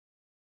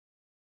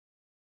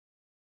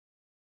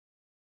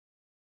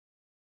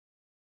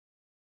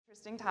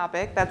Interesting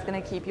topic that's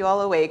going to keep you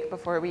all awake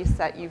before we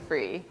set you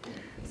free.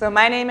 So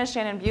my name is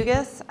Shannon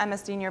Bugos. I'm a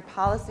senior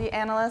policy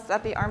analyst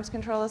at the Arms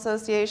Control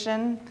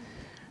Association.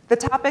 The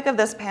topic of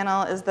this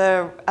panel is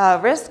the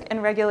risk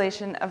and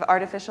regulation of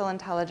artificial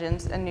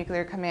intelligence and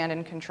nuclear command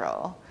and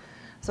control.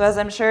 So as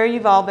I'm sure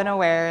you've all been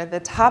aware, the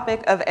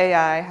topic of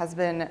AI has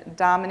been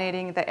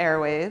dominating the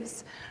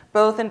airwaves,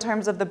 both in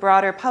terms of the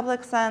broader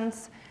public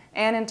sense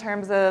and in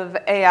terms of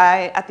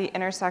AI at the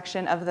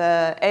intersection of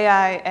the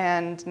AI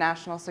and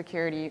national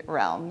security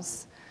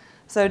realms.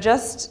 So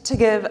just to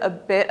give a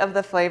bit of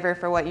the flavor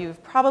for what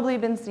you've probably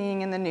been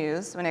seeing in the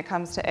news when it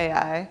comes to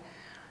AI,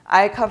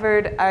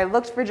 I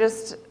looked for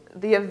just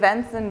the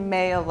events in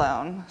May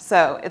alone.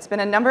 So it's been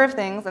a number of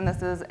things, and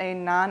this is a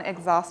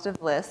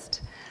non-exhaustive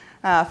list.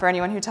 For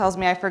anyone who tells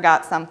me I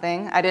forgot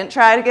something, I didn't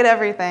try to get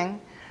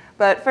everything.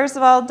 But first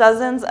of all,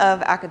 dozens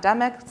of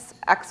academics,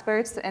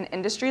 experts, and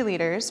industry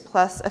leaders,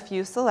 plus a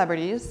few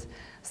celebrities,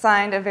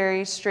 signed a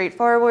very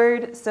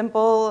straightforward,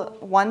 simple,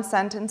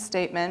 one-sentence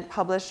statement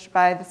published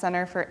by the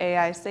Center for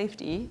AI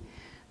Safety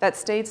that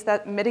states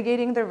that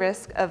mitigating the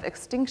risk of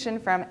extinction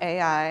from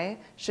AI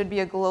should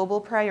be a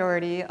global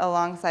priority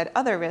alongside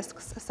other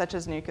risks, such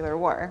as nuclear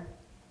war.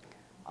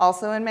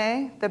 Also in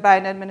May, the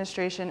Biden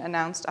administration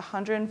announced a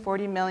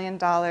 $140 million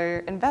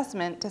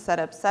investment to set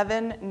up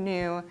 7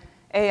 new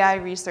AI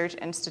research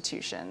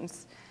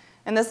institutions.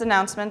 And this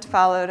announcement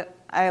followed,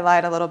 I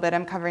lied a little bit,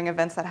 I'm covering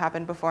events that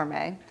happened before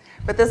May.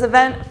 But this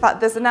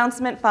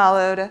announcement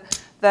followed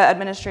the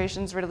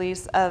administration's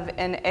release of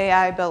an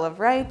AI Bill of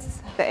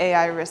Rights, the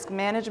AI Risk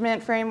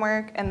Management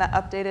Framework, and the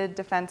updated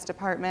Defense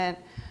Department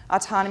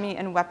Autonomy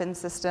and Weapons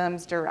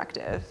Systems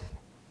Directive.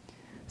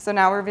 So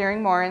now we're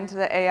veering more into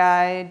the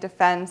AI,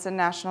 defense, and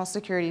national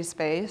security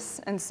space.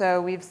 And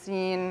so we've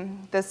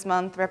seen this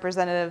month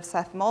Representative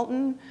Seth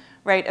Moulton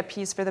write a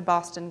piece for the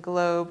Boston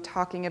Globe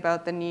talking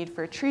about the need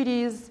for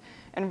treaties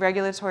and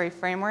regulatory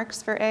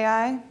frameworks for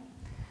AI.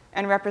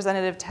 And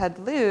Representative Ted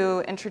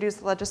Lieu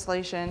introduced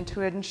legislation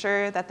to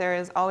ensure that there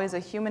is always a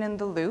human in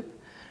the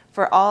loop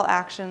for all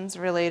actions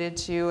related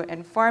to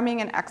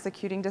informing and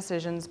executing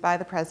decisions by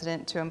the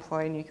president to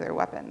employ nuclear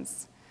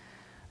weapons.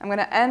 I'm going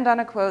to end on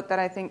a quote that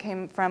I think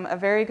came from a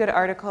very good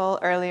article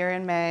earlier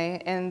in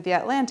May in The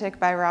Atlantic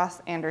by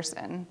Ross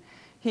Anderson.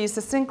 He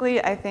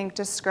succinctly, I think,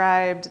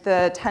 described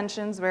the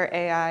tensions where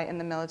AI and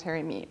the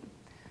military meet.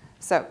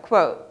 So,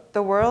 quote,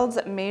 "The world's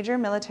major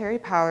military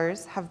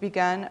powers have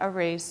begun a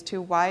race to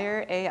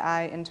wire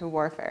AI into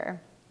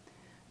warfare.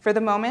 For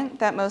the moment,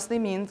 that mostly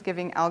means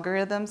giving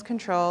algorithms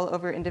control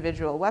over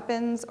individual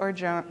weapons or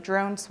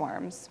drone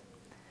swarms.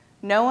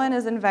 No one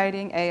is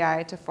inviting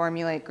AI to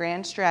formulate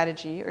grand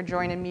strategy or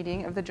join a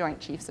meeting of the Joint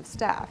Chiefs of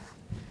Staff.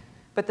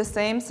 But the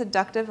same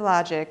seductive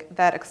logic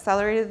that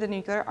accelerated the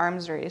nuclear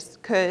arms race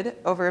could,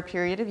 over a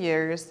period of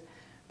years,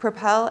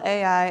 propel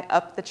AI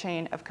up the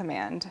chain of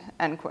command,"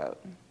 end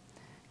quote.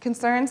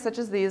 Concerns such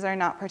as these are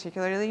not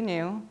particularly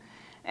new,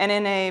 and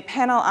in a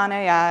panel on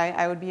AI,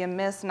 I would be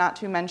amiss not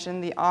to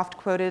mention the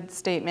oft-quoted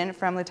statement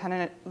from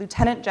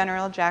Lieutenant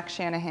General Jack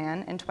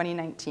Shanahan in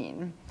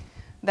 2019.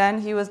 Then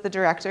he was the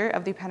director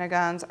of the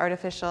Pentagon's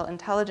Artificial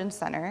Intelligence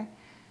Center,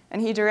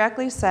 and he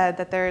directly said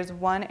that there is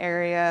one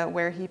area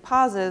where he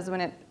pauses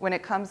when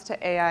it comes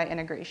to AI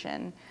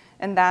integration,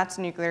 and that's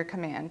nuclear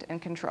command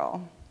and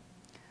control.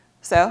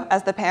 So,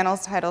 as the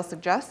panel's title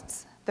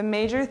suggests, the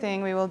major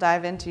thing we will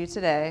dive into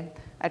today,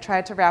 I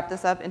tried to wrap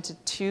this up into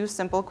 2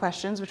 simple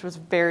questions, which was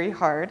very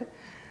hard,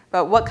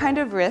 but what kind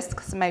of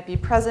risks might be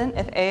present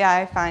if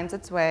AI finds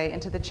its way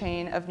into the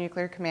chain of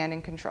nuclear command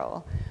and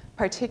control,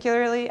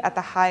 particularly at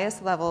the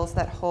highest levels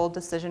that hold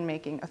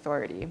decision-making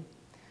authority?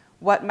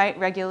 What might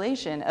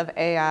regulation of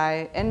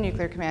AI in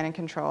nuclear command and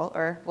control,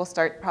 or we'll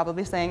start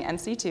probably saying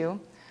NC2,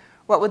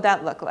 what would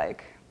that look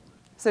like?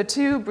 So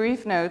 2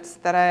 brief notes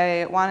that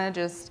I want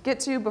to just get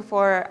to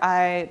before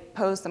I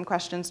pose some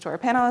questions to our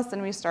panelists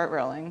and we start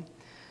rolling.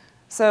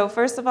 So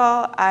first of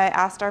all, I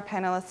asked our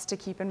panelists to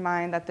keep in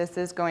mind that this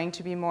is going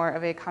to be more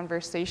of a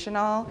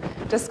conversational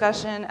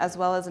discussion as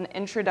well as an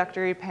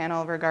introductory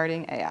panel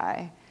regarding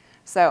AI.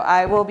 So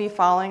I will be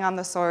falling on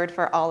the sword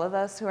for all of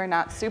us who are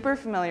not super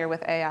familiar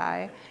with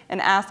AI and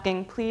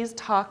asking, please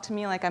talk to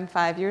me like I'm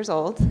 5 years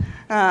old.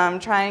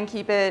 Try and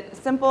keep it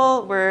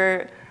simple.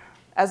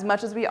 As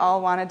much as we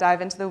all want to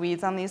dive into the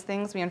weeds on these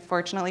things, we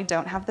unfortunately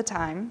don't have the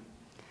time.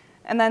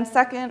 And then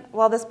second,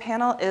 while this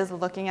panel is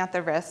looking at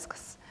the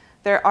risks,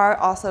 there are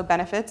also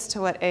benefits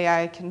to what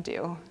AI can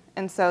do.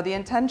 And so the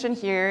intention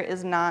here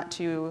is not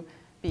to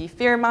be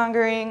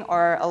fear-mongering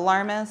or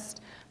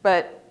alarmist,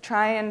 but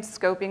try and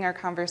scoping our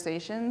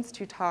conversations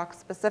to talk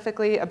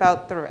specifically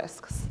about the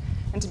risks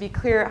and to be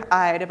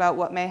clear-eyed about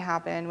what may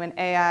happen when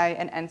AI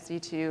and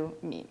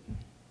NC2 meet.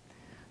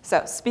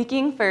 So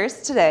speaking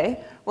first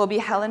today will be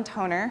Helen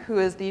Toner, who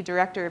is the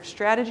Director of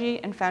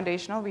Strategy and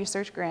Foundational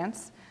Research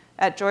Grants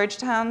at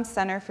Georgetown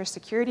Center for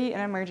Security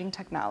and Emerging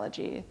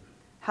Technology.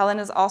 Helen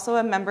is also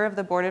a member of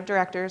the Board of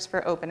Directors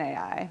for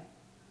OpenAI.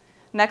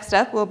 Next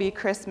up will be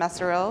Chris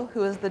Meserole,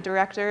 who is the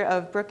director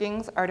of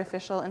Brookings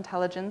Artificial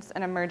Intelligence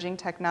and Emerging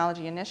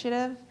Technology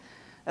Initiative,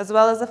 as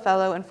well as a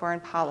fellow in foreign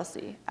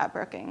policy at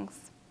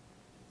Brookings.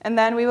 And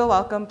then we will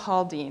welcome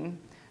Paul Dean,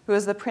 who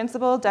is the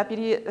Principal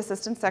Deputy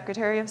Assistant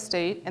Secretary of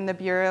State in the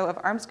Bureau of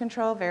Arms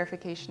Control,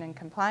 Verification, and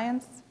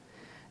Compliance.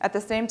 At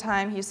the same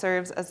time, he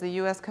serves as the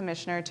U.S.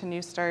 Commissioner to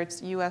New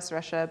START's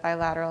U.S.-Russia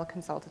Bilateral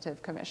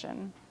Consultative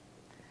Commission.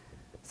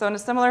 So in a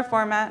similar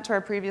format to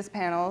our previous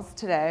panels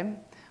today,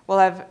 we'll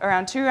have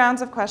around 2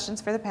 rounds of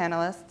questions for the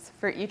panelists.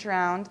 For each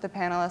round, the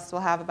panelists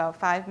will have about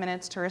 5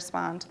 minutes to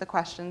respond to the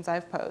questions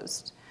I've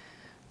posed.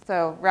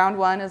 So round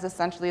 1 is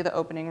essentially the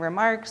opening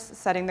remarks,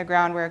 setting the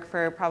groundwork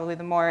for probably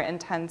the more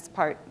intense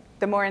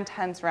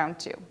round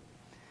 2.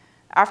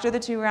 After the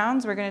 2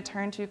 rounds, we're going to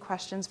turn to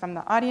questions from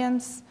the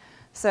audience.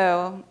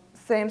 So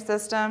same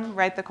system,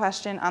 write the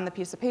question on the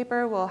piece of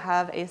paper. We'll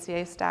have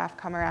ACA staff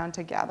come around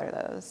to gather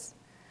those.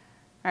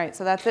 All right,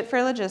 so that's it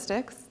for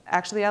logistics.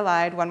 Actually, I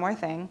lied, one more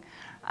thing.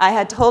 I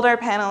had told our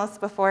panelists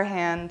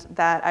beforehand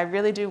that I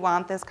really do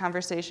want this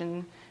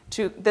discussion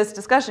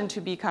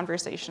to be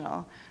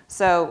conversational.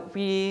 So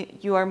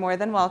you are more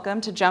than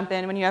welcome to jump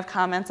in when you have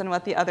comments on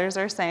what the others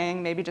are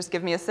saying. Maybe just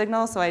give me a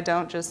signal so I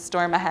don't just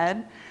storm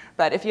ahead.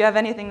 But if you have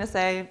anything to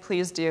say,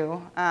 please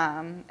do.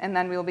 And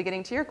then we will be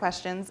getting to your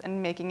questions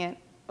and making it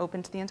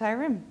open to the entire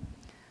room.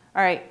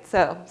 All right,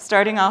 so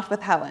starting off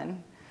with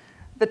Helen.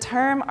 The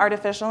term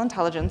artificial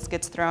intelligence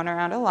gets thrown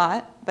around a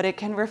lot, but it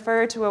can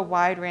refer to a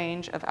wide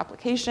range of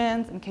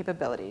applications and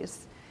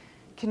capabilities.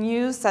 Can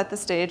you set the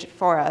stage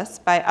for us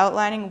by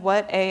outlining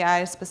what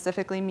AI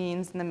specifically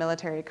means in the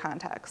military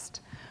context?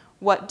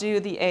 What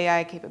do the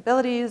AI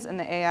capabilities and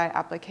the AI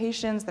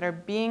applications that are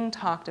being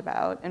talked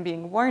about and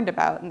being warned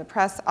about in the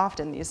press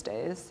often these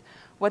days,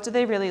 what do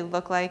they really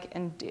look like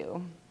and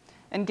do?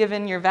 And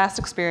given your vast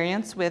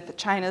experience with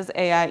China's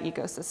AI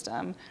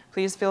ecosystem,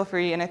 please feel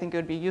free, and I think it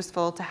would be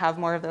useful to have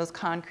more of those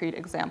concrete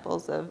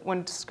examples of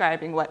when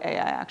describing what AI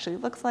actually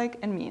looks like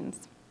and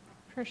means.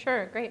 For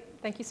sure, great.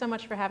 Thank you so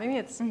much for having me.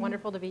 It's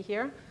wonderful to be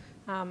here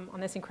on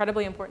this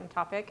incredibly important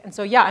topic. And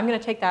so yeah, I'm going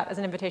to take that as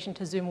an invitation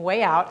to zoom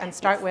way out and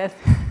start with,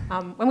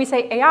 when we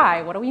say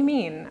AI, what do we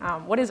mean?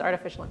 What is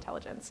artificial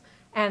intelligence?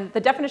 And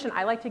the definition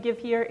I like to give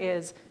here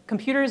is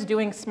computers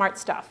doing smart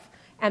stuff.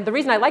 And the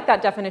reason I like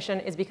that definition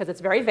is because it's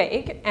very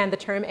vague, and the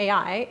term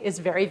AI is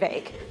very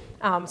vague.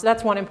 So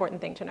that's one important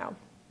thing to know.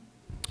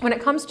 When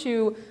it comes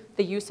to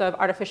the use of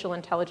artificial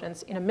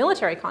intelligence in a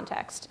military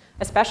context,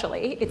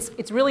 especially,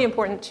 it's really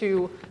important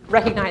to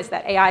recognize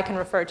that AI can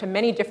refer to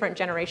many different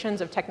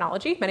generations of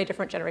technology, many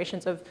different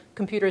generations of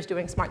computers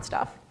doing smart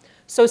stuff.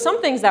 So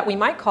some things that we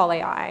might call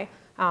AI,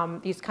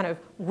 these kind of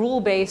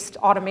rule-based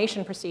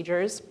automation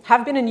procedures,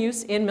 have been in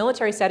use in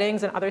military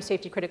settings and other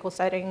safety-critical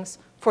settings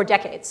for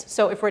decades.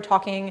 So if we're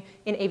talking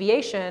in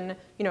aviation,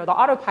 the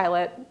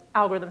autopilot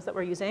algorithms that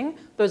we're using,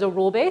 those are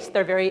rule-based.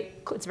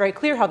 It's very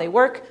clear how they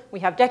work. We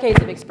have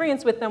decades of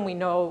experience with them. We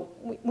know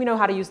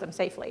how to use them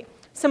safely.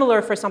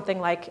 Similar for something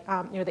like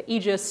the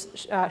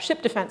Aegis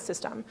ship defense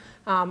system,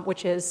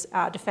 which is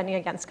defending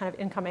against kind of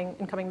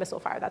incoming missile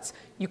fire.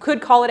 You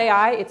could call it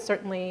AI. It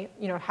certainly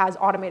has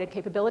automated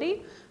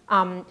capability.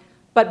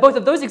 But both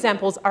of those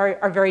examples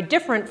are very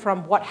different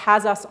from what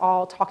has us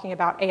all talking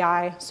about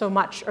AI so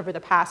much over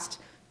the past,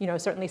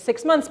 certainly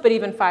 6 months, but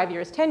even 5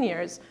 years, 10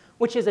 years,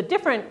 which is a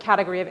different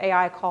category of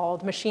AI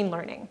called machine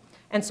learning.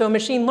 And so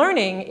machine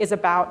learning is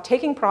about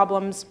taking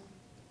problems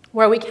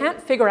where we can't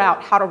figure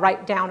out how to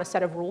write down a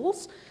set of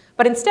rules,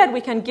 but instead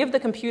we can give the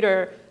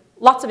computer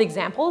lots of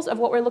examples of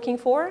what we're looking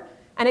for,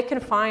 and it can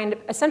find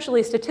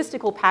essentially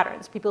statistical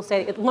patterns. People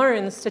say it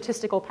learns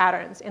statistical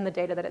patterns in the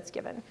data that it's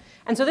given.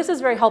 And so this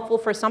is very helpful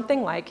for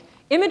something like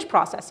image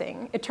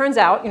processing. It turns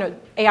out,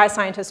 AI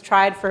scientists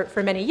tried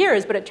for many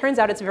years, but it turns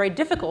out it's very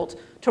difficult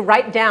to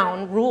write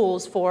down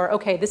rules for,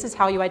 okay, this is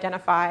how you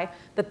identify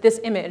that this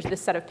image,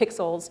 this set of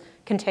pixels,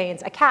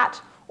 contains a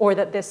cat, or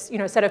that this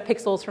set of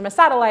pixels from a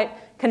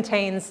satellite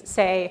contains,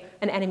 say,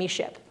 an enemy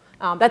ship.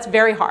 That's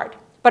very hard.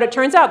 But it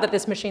turns out that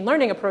this machine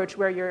learning approach,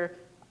 where you're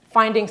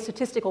finding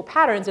statistical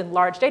patterns in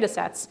large data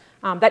sets,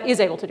 that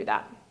is able to do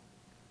that.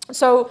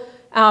 So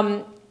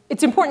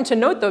it's important to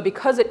note, though,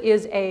 because it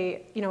is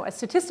a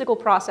statistical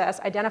process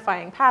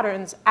identifying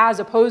patterns as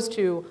opposed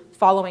to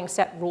following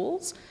set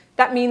rules,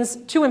 that means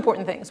 2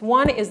 important things.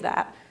 One is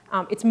that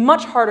it's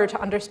much harder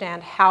to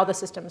understand how the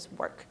systems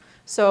work.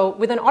 So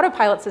with an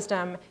autopilot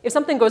system, if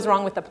something goes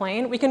wrong with the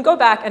plane, we can go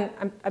back,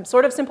 and I'm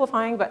sort of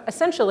simplifying, but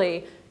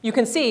essentially you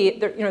can see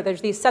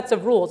there's these sets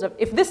of rules of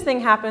if this thing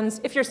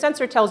happens, if your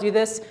sensor tells you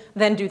this,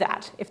 then do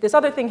that. If this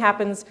other thing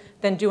happens,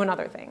 then do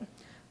another thing.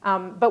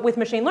 But with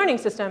machine learning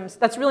systems,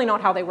 that's really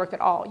not how they work at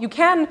all. You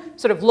can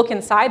sort of look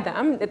inside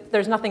them.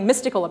 There's nothing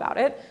mystical about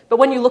it. But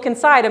when you look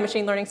inside a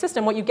machine learning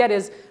system, what you get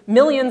is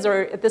millions,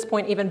 or at this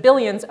point even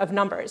billions, of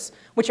numbers,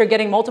 which are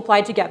getting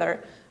multiplied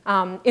together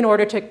in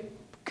order to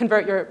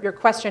convert your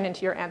question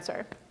into your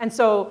answer. And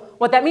so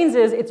what that means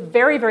is it's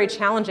very, very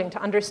challenging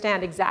to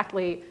understand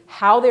exactly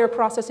how they're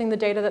processing the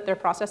data that they're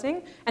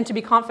processing and to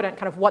be confident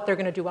kind of what they're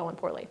going to do well and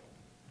poorly.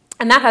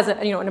 And that has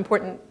an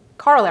important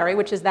corollary,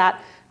 which is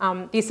that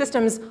these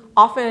systems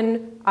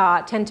often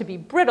tend to be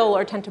brittle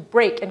or tend to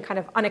break in kind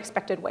of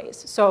unexpected ways.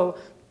 So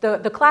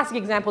the classic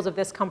examples of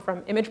this come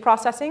from image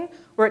processing,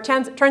 where it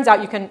turns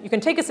out you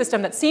can take a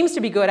system that seems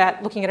to be good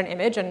at looking at an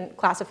image and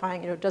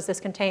classifying, does this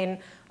contain,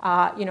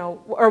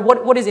 or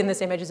what is in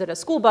this image? Is it a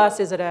school bus?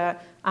 Is it a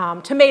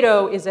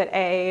tomato? Is it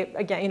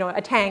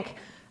a tank?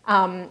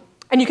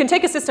 And you can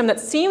take a system that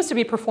seems to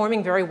be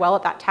performing very well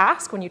at that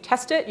task. When you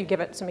test it, you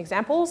give it some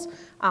examples.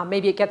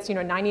 Maybe it gets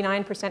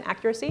 99%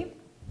 accuracy.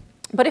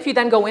 But if you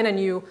then go in and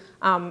you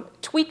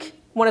tweak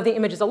one of the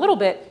images a little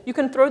bit, you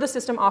can throw the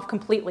system off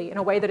completely in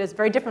a way that is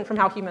very different from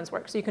how humans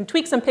work. So you can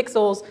tweak some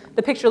pixels,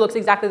 the picture looks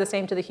exactly the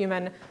same to the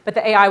human, but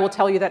the AI will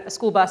tell you that a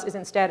school bus is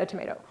instead a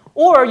tomato.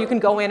 Or you can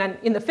go in and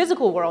in the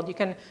physical world, you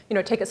can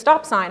take a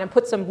stop sign and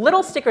put some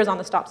little stickers on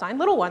the stop sign,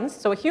 little ones,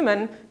 so a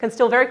human can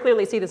still very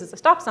clearly see this is a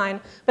stop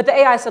sign, but the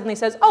AI suddenly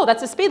says, oh,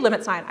 that's a speed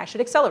limit sign, I should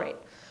accelerate.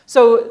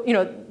 So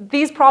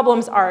these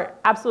problems are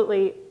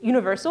absolutely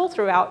universal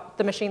throughout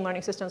the machine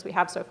learning systems we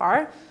have so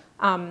far.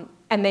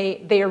 And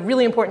they are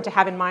really important to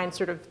have in mind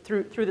sort of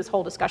through this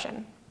whole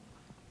discussion.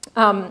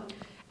 And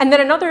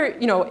then another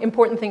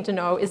important thing to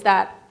know is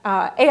that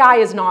AI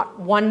is not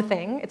one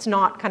thing. It's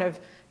not kind of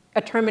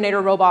a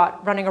Terminator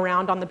robot running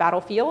around on the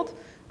battlefield.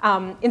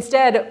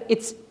 Instead,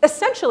 it's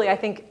essentially, I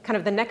think, kind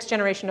of the next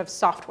generation of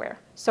software.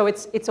 So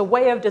it's a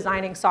way of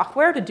designing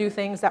software to do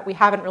things that we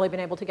haven't really been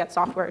able to get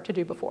software to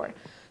do before.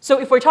 So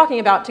if we're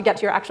talking about, to get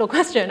to your actual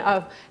question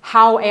of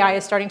how AI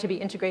is starting to be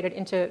integrated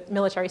into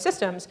military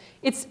systems,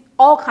 it's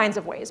all kinds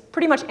of ways.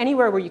 Pretty much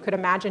anywhere where you could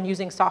imagine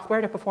using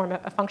software to perform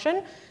a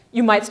function,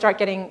 you might start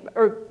getting,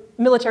 or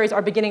militaries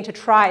are beginning to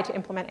try to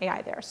implement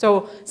AI there.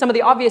 So some of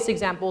the obvious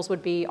examples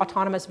would be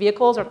autonomous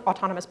vehicles or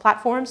autonomous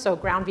platforms, so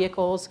ground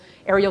vehicles,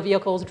 aerial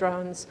vehicles,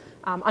 drones,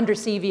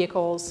 undersea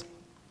vehicles.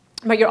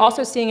 But you're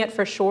also seeing it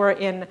for sure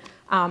in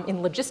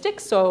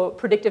logistics. So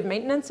predictive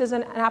maintenance is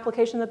an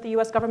application that the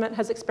US government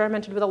has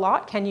experimented with a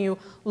lot. Can you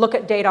look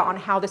at data on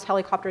how this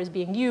helicopter is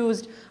being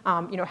used,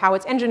 how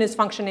its engine is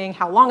functioning,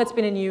 how long it's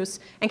been in use,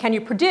 and can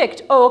you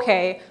predict, oh,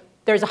 okay,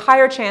 there's a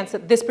higher chance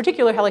that this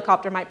particular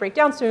helicopter might break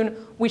down soon,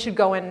 we should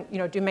go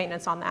and do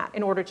maintenance on that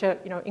in order to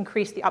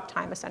increase the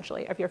uptime,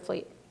 essentially, of your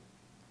fleet.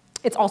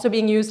 It's also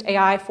being used,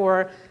 AI,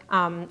 for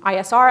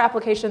ISR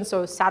applications,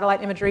 so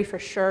satellite imagery for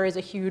sure is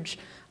a huge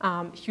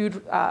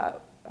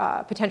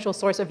potential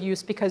source of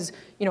use because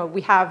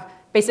we have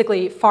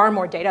basically far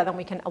more data than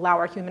we can allow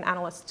our human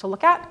analysts to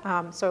look at.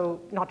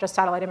 So not just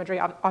satellite imagery,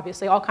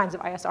 obviously all kinds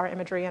of ISR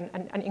imagery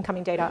and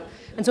incoming data.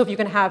 And so if you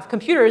can have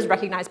computers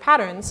recognize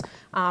patterns,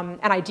 and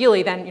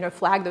ideally then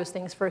flag those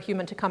things for a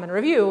human to come and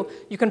review,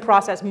 you can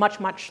process much,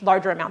 much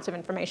larger amounts of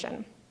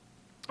information.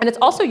 And it's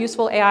also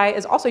useful, AI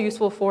is also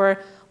useful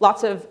for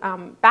lots of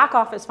back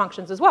office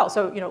functions as well.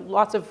 So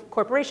lots of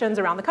corporations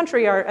around the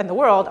country and the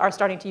world are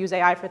starting to use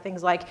AI for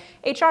things like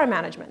HR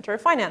management or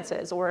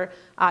finances or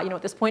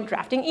at this point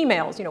drafting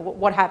emails,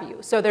 what have you.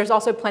 So there's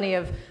also plenty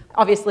of,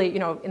 obviously,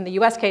 in the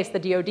US case, the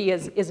DoD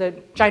is a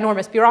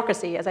ginormous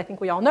bureaucracy, as I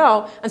think we all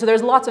know. And so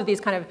there's lots of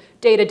these kind of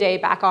day-to-day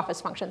back office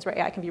functions where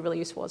AI can be really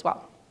useful as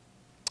well.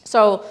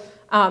 So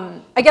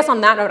I guess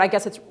on that note, I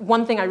guess it's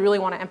one thing I really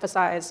want to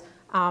emphasize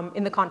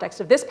in the context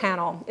of this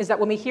panel is that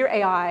when we hear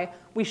AI,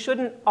 we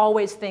shouldn't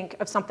always think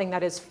of something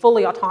that is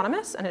fully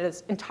autonomous and it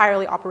is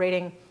entirely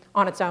operating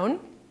on its own.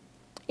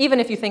 Even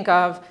if you think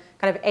of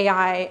kind of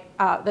AI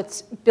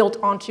that's built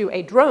onto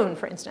a drone,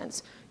 for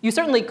instance, you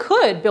certainly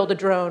could build a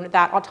drone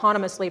that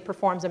autonomously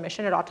performs a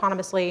mission. It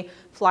autonomously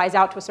flies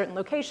out to a certain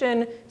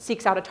location,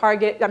 seeks out a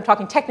target. I'm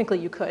talking technically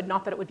you could,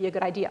 not that it would be a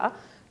good idea.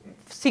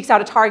 Seeks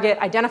out a target,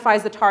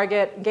 identifies the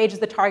target, engages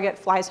the target,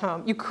 flies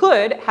home. You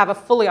could have a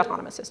fully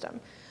autonomous system.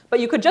 But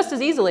you could just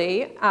as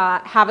easily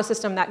have a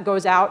system that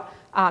goes out,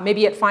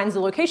 maybe it finds the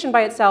location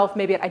by itself,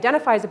 maybe it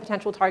identifies a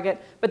potential target,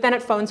 but then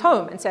it phones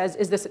home and says,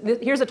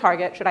 here's a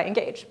target, should I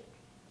engage?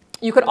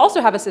 You could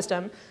also have a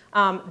system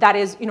that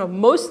is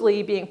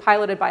mostly being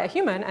piloted by a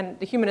human, and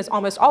the human is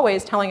almost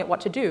always telling it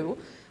what to do.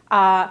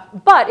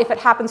 But if it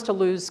happens to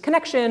lose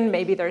connection,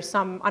 maybe there's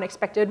some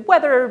unexpected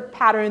weather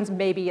patterns,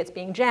 maybe it's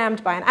being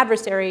jammed by an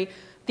adversary,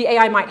 the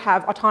AI might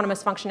have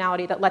autonomous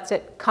functionality that lets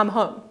it come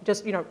home,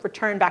 just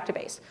return back to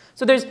base.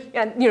 So those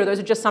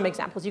are just some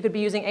examples. You could be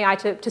using AI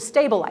to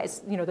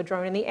stabilize the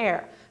drone in the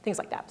air, things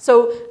like that.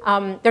 So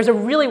there's a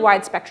really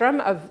wide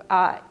spectrum of,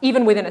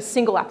 even within a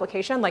single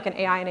application, like an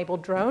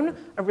AI-enabled drone,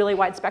 a really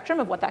wide spectrum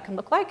of what that can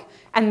look like.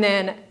 And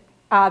then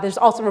there's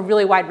also a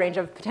really wide range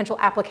of potential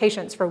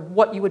applications for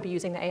what you would be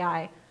using the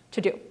AI to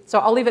do. So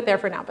I'll leave it there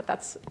for now, but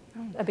that's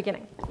a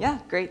beginning. Yeah,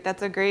 great.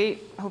 That's a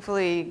great,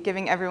 hopefully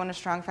giving everyone a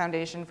strong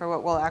foundation for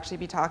what we'll actually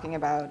be talking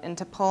about. And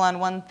to pull on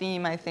one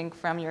theme, I think,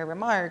 from your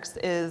remarks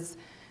is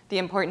the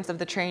importance of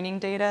the training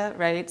data,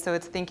 right? So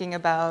it's thinking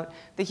about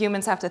the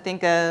humans have to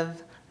think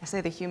of, I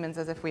say the humans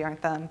as if we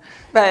aren't them,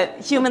 but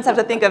humans have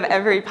to think of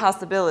every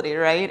possibility,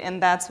 right?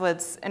 And that's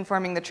what's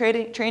informing the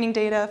training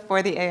data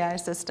for the AI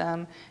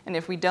system. And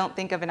if we don't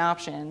think of an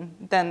option,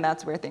 then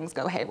that's where things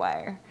go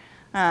haywire.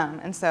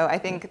 And so I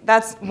think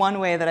that's one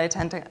way that I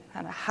tend to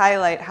kind of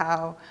highlight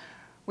how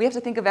we have to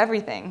think of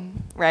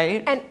everything,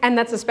 right? And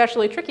that's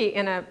especially tricky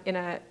in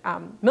a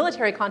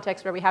military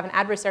context where we have an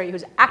adversary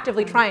who's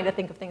actively trying to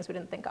think of things we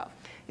didn't think of.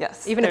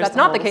 Yes. Even if that's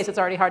not the case, it's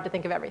already hard to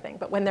think of everything.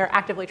 But when they're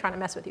actively trying to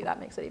mess with you, that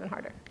makes it even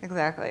harder.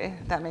 Exactly.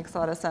 That makes a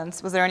lot of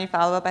sense. Was there any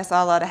follow-up? I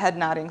saw a lot of head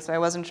nodding, so I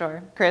wasn't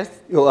sure. Chris?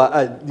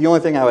 Well, the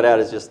only thing I would add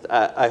is just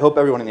I hope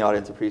everyone in the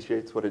audience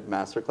appreciates what a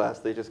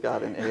masterclass they just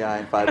got in AI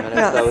in 5 minutes.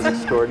 That was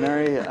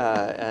extraordinary,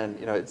 and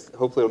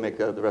hopefully it'll make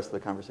the rest of the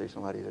conversation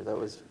a lot easier. That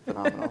was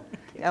phenomenal.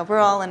 Yeah, we're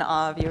all in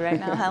awe of you right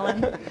now,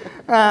 Helen.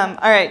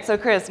 All right, so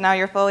Chris, now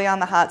you're fully on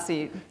the hot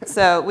seat.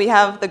 So we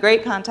have the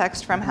great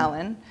context from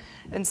Helen.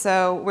 And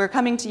so we're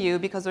coming to you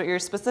because what you're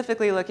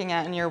specifically looking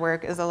at in your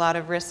work is a lot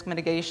of risk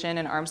mitigation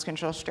and arms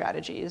control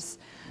strategies.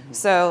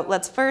 So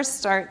let's first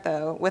start,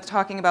 though, with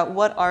talking about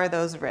what are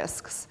those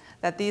risks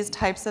that these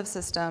types of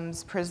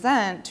systems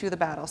present to the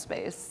battle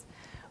space.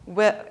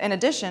 In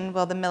addition,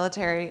 will the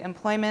military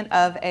employment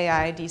of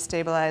AI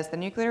destabilize the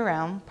nuclear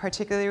realm,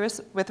 particularly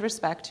with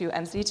respect to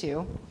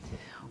NC2?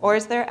 Or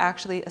is there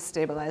actually a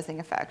stabilizing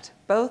effect?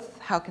 Both,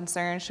 how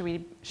concerned should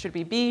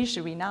we be,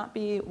 should we not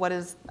be? What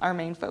is our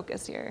main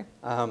focus here?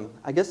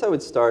 I guess I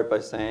would start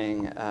by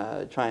saying,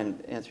 try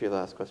and answer your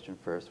last question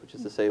first, which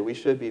is to say we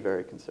should be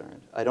very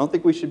concerned. I don't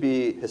think we should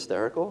be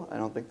hysterical. I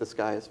don't think the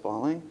sky is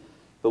falling,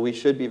 but we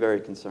should be very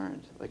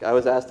concerned. Like I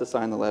was asked to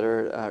sign the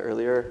letter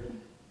earlier.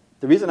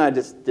 The reason I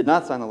just did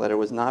not sign the letter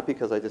was not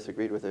because I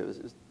disagreed with it.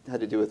 It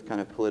had to do with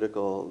kind of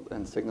political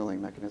and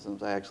signaling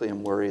mechanisms. I actually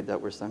am worried that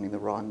we're sending the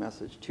wrong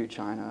message to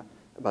China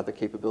about the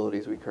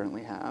capabilities we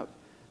currently have.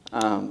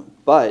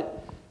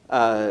 But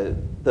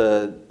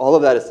all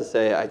of that is to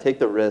say, I take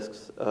the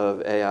risks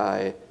of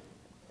AI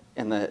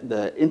and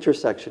the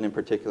intersection in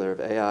particular of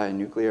AI and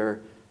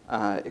nuclear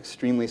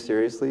extremely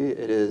seriously.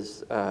 It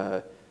is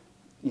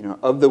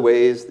of the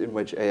ways in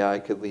which AI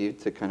could lead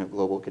to kind of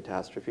global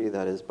catastrophe,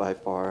 that is by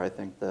far, I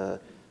think, the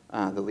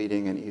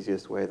leading and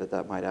easiest way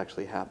that might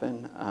actually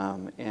happen.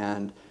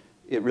 And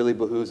it really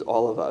behooves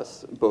all of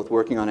us, both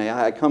working on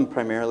AI. I come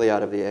primarily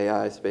out of the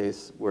AI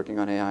space, working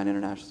on AI and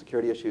international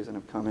security issues, and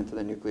have come into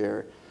the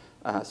nuclear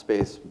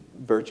space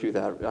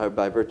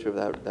by virtue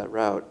of that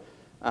route.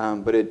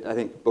 But I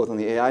think both on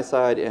the AI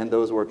side and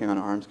those working on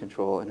arms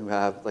control and who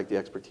have like the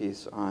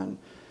expertise on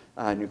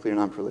nuclear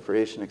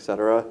nonproliferation, et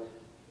cetera,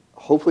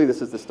 hopefully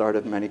this is the start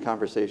of many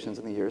conversations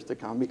in the years to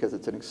come because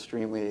it's an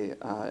extremely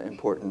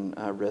important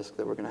risk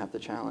that we're going to have to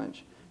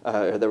challenge,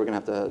 or that we're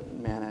going to have to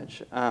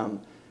manage.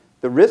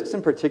 The risks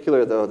in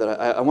particular, though, that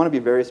I want to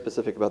be very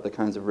specific about the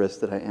kinds of risks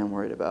that I am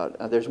worried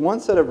about. There's one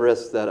set of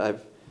risks that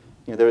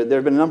there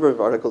have been a number of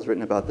articles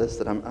written about this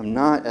that I'm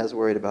not as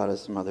worried about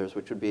as some others,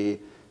 which would be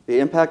the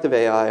impact of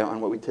AI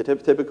on what we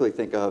typically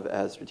think of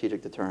as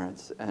strategic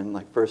deterrence and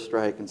like first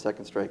strike and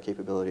second strike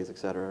capabilities, et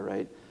cetera,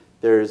 right?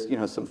 There's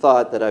some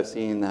thought that I've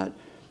seen that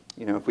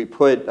if we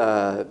put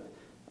enough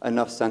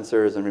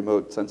sensors and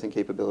remote sensing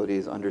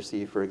capabilities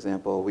undersea, for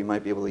example, we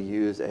might be able to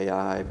use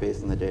AI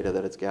based on the data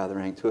that it's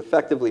gathering to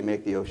effectively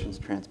make the oceans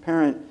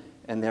transparent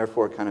and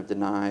therefore kind of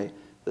deny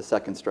the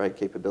second strike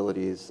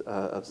capabilities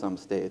of some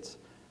states.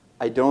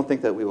 I don't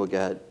think that we will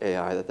get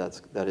AI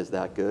that is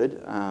that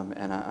good,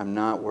 and I'm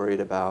not worried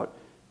about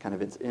kind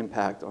of its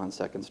impact on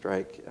second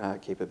strike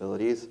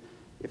capabilities.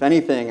 If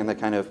anything, in the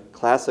kind of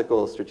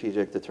classical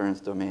strategic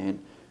deterrence domain,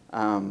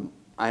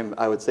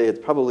 I would say it's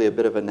probably a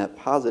bit of a net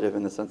positive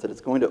in the sense that it's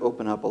going to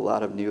open up a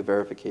lot of new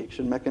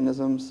verification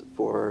mechanisms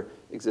for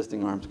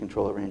existing arms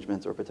control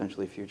arrangements or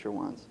potentially future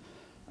ones.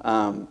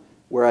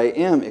 Where I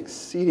am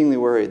exceedingly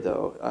worried,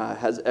 though,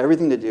 has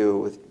everything to do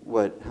with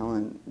what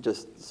Helen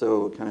just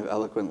so kind of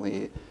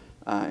eloquently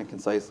and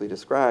concisely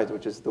described,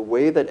 which is the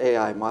way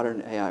that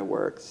modern AI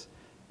works.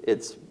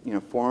 It's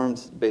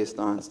formed based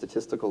on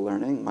statistical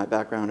learning. My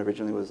background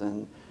originally was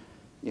in,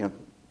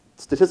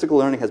 statistical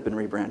learning has been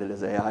rebranded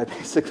as AI,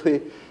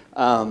 basically.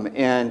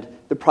 And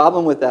the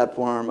problem with that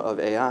form of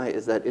AI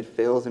is that it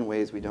fails in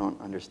ways we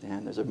don't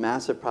understand. There's a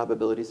massive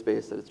probability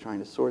space that it's trying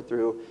to sort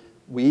through.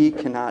 We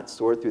cannot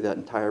sort through that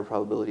entire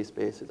probability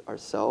space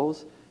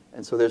ourselves.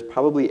 And so there's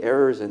probably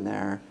errors in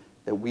there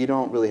that we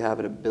don't really have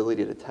an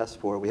ability to test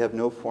for. We have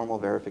no formal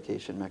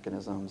verification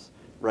mechanisms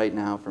right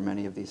now for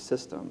many of these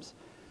systems.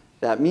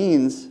 That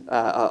means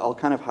I'll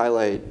kind of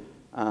highlight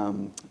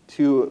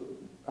two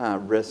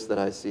risks that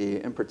I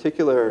see in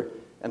particular,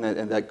 and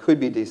that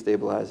could be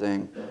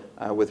destabilizing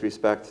with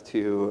respect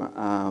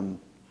to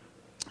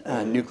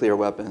nuclear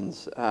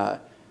weapons.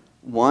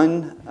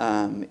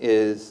 One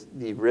is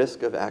the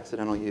risk of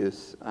accidental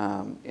use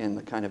in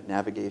the kind of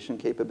navigation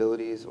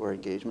capabilities or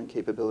engagement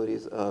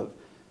capabilities of,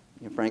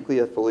 frankly,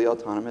 a fully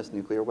autonomous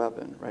nuclear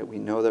weapon. Right? We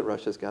know that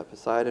Russia's got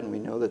Poseidon. We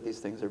know that these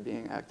things are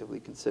being actively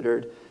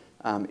considered.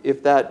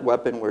 If that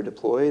weapon were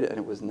deployed and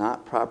it was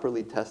not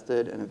properly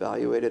tested and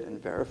evaluated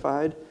and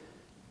verified,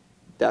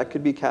 that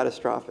could be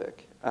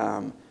catastrophic.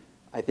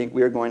 I think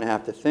we are going to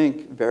have to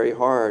think very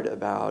hard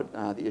about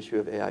the issue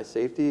of AI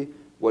safety,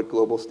 what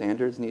global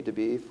standards need to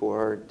be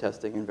for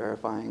testing and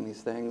verifying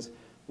these things,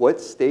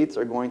 what states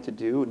are going to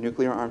do,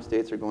 nuclear armed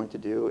states are going to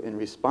do in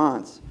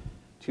response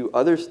to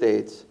other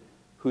states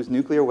whose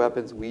nuclear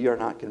weapons we are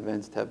not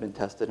convinced have been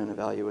tested and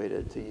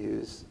evaluated to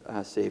use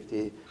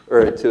safety,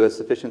 or to a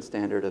sufficient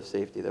standard of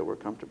safety that we're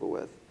comfortable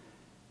with.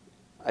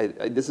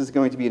 This is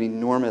going to be an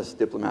enormous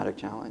diplomatic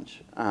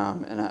challenge,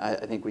 and I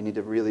think we need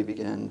to really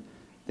begin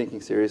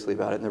thinking seriously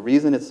about it. And the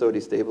reason it's so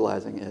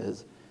destabilizing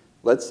is,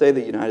 let's say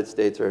the United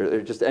States,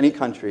 or just any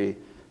country,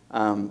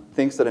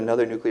 thinks that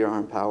another nuclear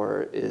armed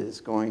power is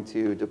going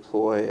to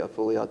deploy a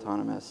fully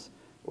autonomous,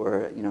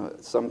 or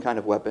some kind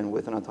of weapon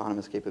with an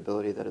autonomous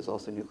capability that is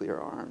also nuclear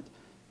armed.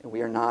 And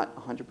we are not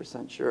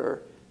 100%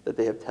 sure that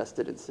they have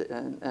tested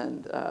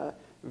and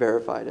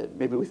verified it.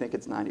 Maybe we think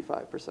it's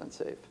 95%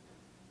 safe.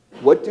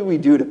 What do we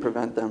do to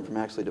prevent them from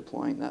actually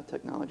deploying that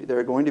technology? There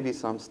are going to be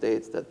some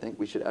states that think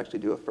we should actually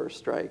do a first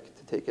strike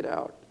to take it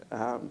out,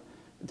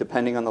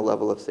 depending on the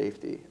level of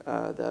safety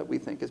that we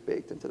think is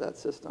baked into that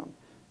system.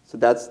 So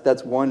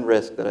that's one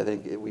risk that I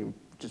think we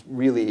just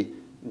really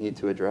need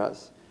to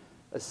address.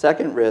 A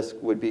second risk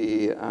would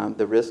be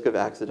the risk of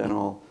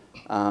accidental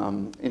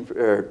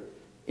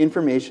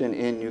information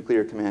in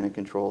nuclear command and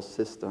control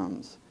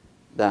systems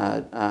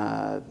that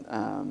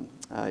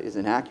is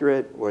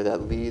inaccurate, or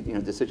that lead,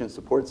 decision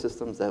support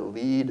systems that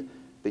lead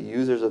the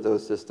users of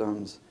those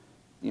systems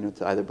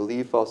to either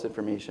believe false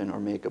information or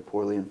make a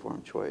poorly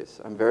informed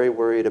choice. I'm very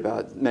worried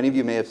about, many of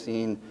you may have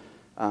seen,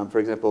 for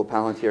example,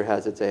 Palantir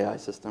has its AI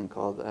system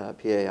called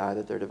PAI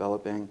that they're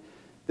developing.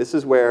 This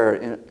is where,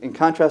 in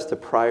contrast to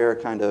prior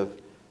kind of,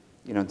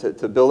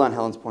 to build on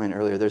Helen's point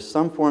earlier, there's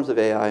some forms of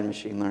AI and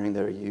machine learning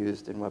that are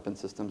used in weapon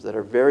systems that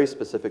are very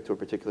specific to a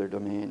particular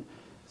domain.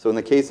 So in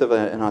the case of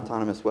an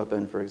autonomous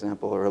weapon, for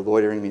example, or a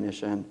loitering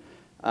munition,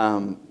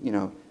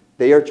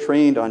 they are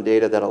trained on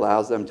data that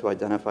allows them to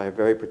identify a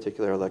very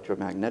particular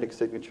electromagnetic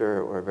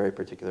signature or a very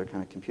particular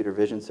kind of computer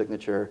vision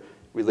signature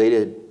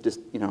related just,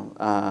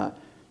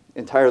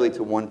 entirely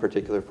to one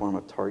particular form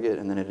of target,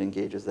 and then it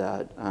engages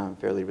that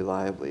fairly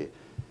reliably.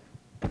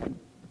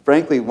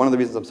 Frankly, one of the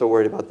reasons I'm so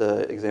worried about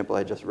the example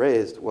I just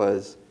raised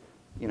was,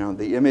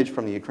 the image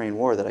from the Ukraine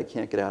war that I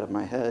can't get out of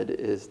my head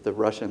is the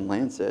Russian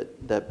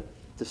Lancet that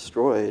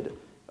destroyed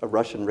a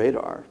Russian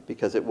radar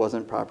because it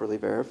wasn't properly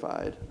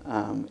verified,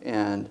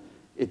 and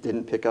it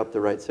didn't pick up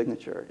the right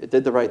signature. It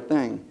did the right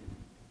thing,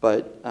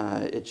 but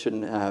it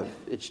shouldn't have.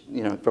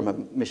 From a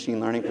machine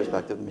learning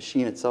perspective, the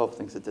machine itself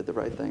thinks it did the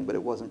right thing, but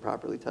it wasn't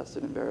properly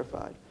tested and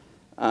verified.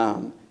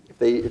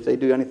 If they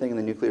do anything in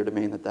the nuclear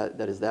domain that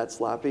is that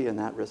sloppy and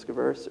that risk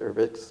averse or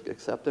risk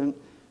acceptant,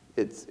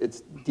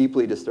 it's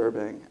deeply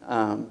disturbing.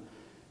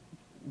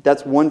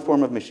 That's one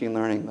form of machine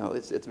learning, though.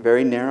 It's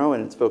very narrow,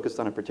 and it's focused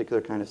on a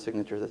particular kind of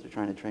signature that they're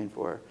trying to train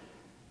for.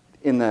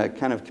 In the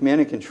kind of command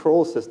and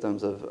control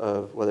systems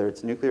of whether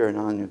it's nuclear or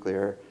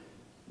non-nuclear,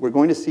 we're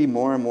going to see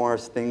more and more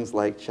things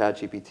like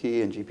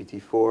ChatGPT and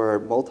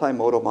GPT-4,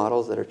 multimodal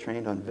models that are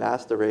trained on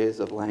vast arrays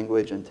of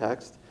language and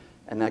text,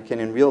 and that can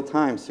in real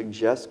time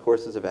suggest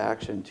courses of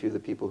action to the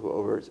people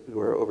who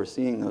are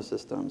overseeing those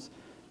systems.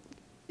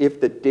 If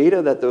the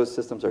data that those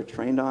systems are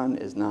trained on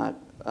is not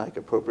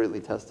appropriately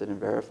tested and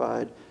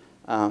verified,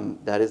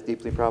 that is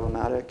deeply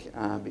problematic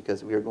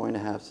because we are going to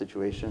have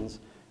situations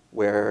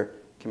where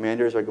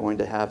commanders are going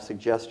to have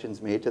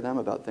suggestions made to them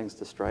about things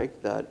to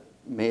strike that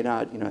may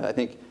not, I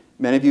think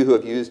many of you who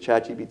have used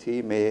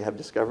ChatGPT may have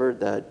discovered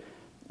that,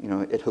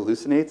 it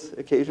hallucinates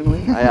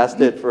occasionally. I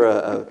asked it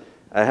for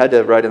I had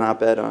to write an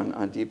op-ed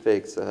on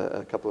deepfakes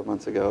a couple of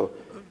months ago,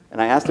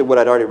 and I asked it what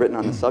I'd already written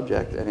on the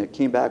subject, and it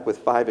came back with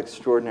 5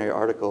 extraordinary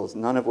articles,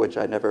 none of which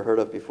I'd never heard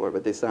of before,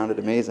 but they sounded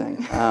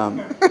amazing.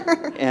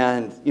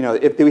 And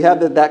if we have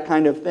that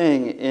kind of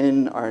thing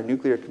in our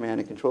nuclear command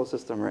and control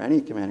system or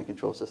any command and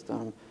control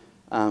system,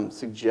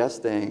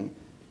 suggesting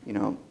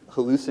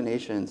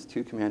hallucinations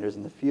to commanders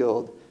in the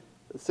field,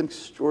 it's an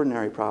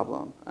extraordinary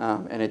problem,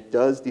 and it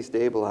does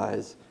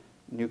destabilize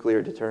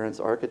nuclear deterrence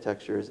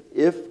architectures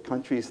if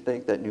countries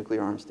think that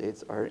nuclear armed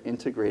states are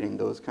integrating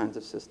those kinds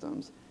of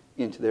systems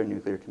into their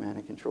nuclear command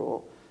and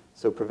control.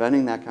 So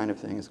preventing that kind of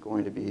thing is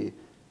going to be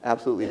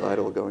absolutely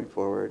vital going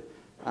forward.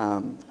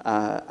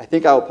 I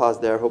think I'll pause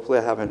there. Hopefully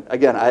I haven't.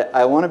 Again,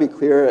 I want to be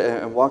clear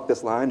and walk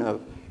this line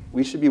of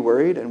we should be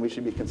worried and we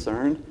should be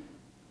concerned.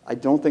 I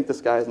don't think the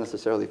sky is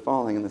necessarily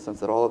falling in the sense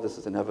that all of this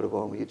is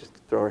inevitable and we just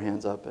throw our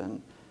hands up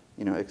and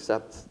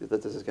accept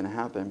that this is going to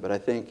happen. But I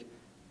think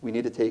we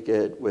need to take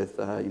it with,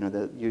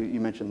 you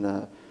mentioned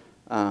the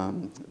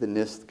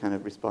NIST kind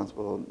of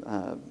responsible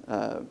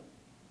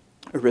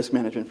risk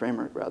management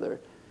framework,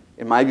 rather.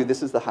 In my view,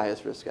 this is the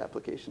highest risk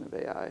application of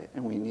AI,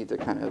 and we need to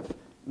kind of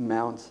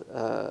mount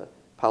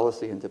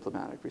policy and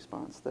diplomatic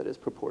response that is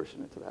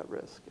proportionate to that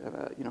risk.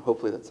 And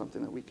hopefully that's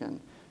something that we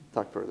can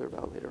talk further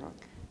about later on.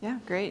 Yeah,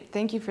 great.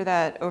 Thank you for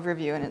that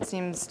overview. And it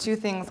seems 2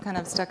 things kind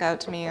of stuck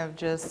out to me of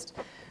just,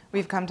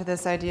 we've come to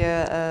this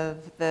idea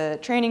of the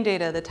training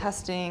data, the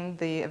testing,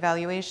 the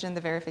evaluation,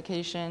 the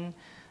verification.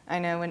 I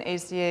know in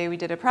ACA we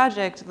did a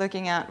project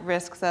looking at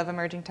risks of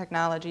emerging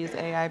technologies,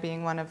 AI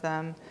being one of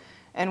them.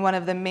 And one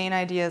of the main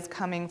ideas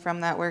coming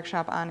from that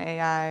workshop on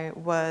AI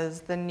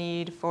was the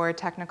need for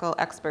technical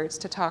experts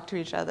to talk to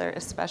each other,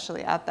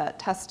 especially at that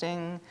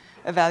testing,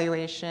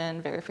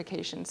 evaluation,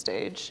 verification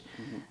stage.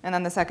 Mm-hmm. And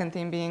then the second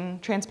theme being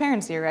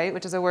transparency, right?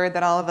 Which is a word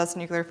that all of us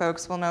nuclear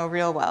folks will know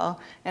real well,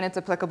 and it's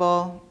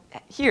applicable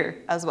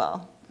here as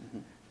well.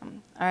 Mm-hmm.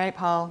 All right,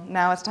 Paul,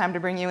 now it's time to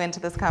bring you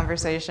into this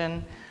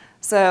conversation.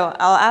 So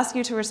I'll ask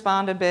you to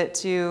respond a bit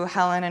to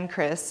Helen and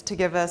Chris to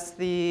give us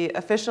the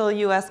official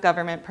US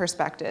government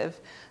perspective.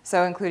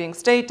 So including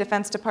state,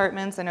 defense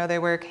departments, I know they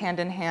work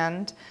hand in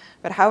hand,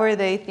 but how are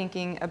they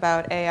thinking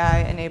about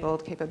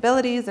AI-enabled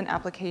capabilities and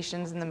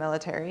applications in the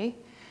military?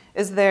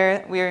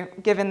 We're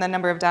given the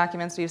number of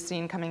documents we've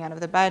seen coming out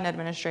of the Biden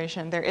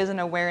administration, there is an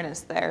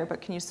awareness there,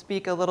 but can you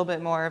speak a little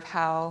bit more of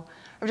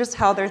just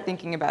how they're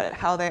thinking about it,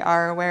 how they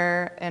are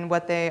aware and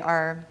what they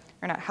are,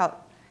 or not how,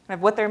 kind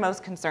of what they're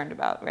most concerned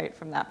about, right,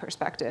 from that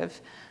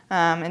perspective.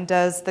 And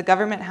does the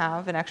government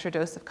have an extra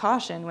dose of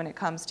caution when it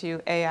comes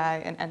to AI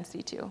and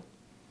NC2?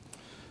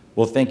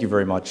 Well, thank you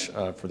very much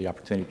for the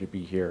opportunity to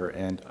be here.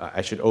 And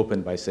I should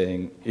open by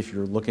saying, if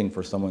you're looking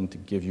for someone to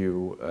give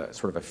you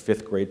sort of a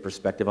fifth grade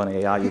perspective on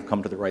AI, you've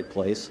come to the right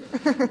place.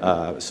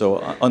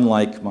 So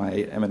unlike my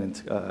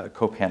eminent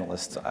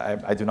co-panelists,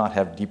 I do not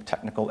have deep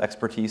technical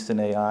expertise in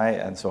AI,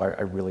 and so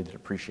I really did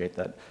appreciate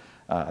that.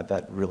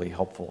 That really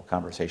helpful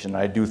conversation.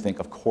 And I do think,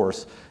 of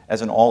course,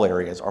 as in all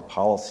areas, our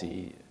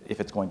policy, if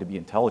it's going to be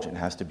intelligent,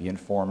 has to be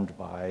informed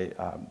by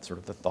sort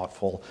of the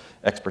thoughtful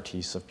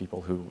expertise of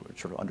people who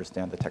sort of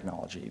understand the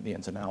technology, the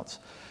ins and outs.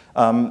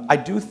 I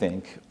do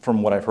think,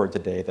 from what I've heard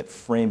today, that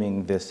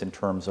framing this in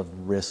terms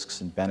of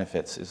risks and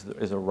benefits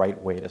is a right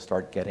way to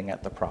start getting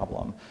at the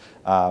problem.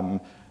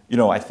 You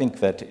know, I think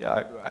that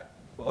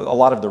a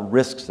lot of the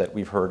risks that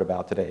we've heard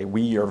about today,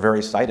 we are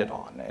very cited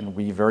on, and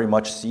we very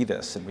much see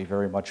this, and we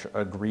very much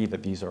agree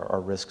that these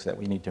are risks that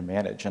we need to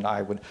manage. And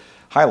I would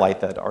highlight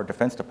that our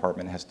Defense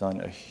Department has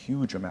done a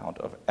huge amount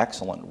of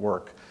excellent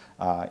work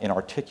in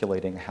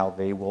articulating how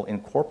they will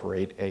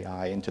incorporate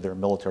AI into their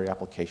military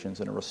applications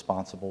in a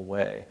responsible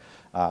way.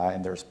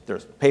 And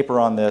there's paper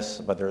on this,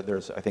 but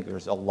I think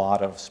there's a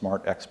lot of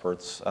smart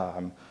experts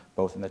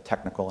both in the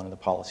technical and in the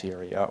policy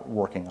area,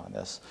 working on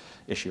this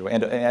issue.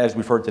 And as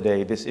we've heard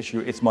today, this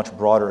issue, it's much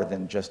broader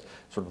than just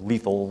sort of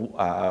lethal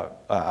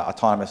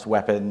autonomous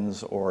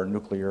weapons or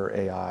nuclear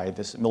AI.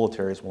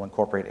 Militaries will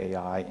incorporate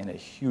AI in a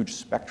huge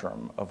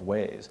spectrum of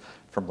ways,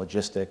 from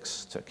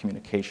logistics to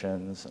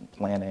communications and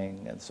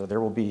planning. And so there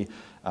will be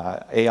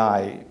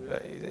AI,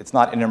 it's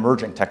not an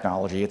emerging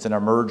technology, it's an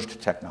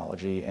emerged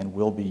technology and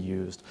will be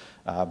used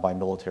by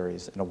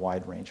militaries in a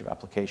wide range of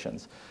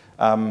applications.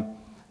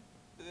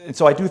 And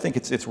so I do think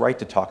it's right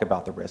to talk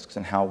about the risks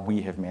and how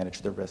we have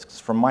managed the risks.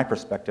 From my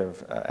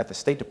perspective at the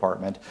State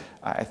Department,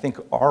 I think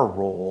our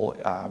role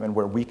and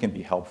where we can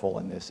be helpful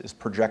in this is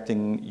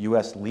projecting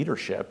US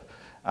leadership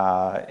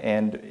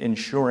and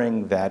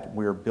ensuring that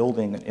we're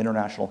building an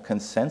international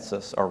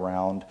consensus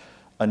around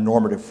a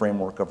normative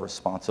framework of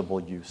responsible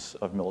use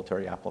of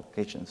military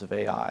applications of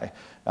AI.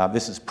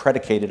 This is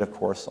predicated, of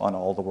course, on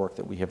all the work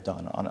that we have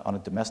done on a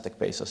domestic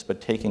basis,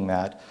 but taking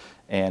that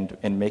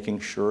and making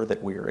sure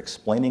that we are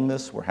explaining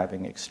this, we're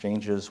having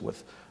exchanges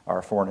with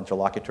our foreign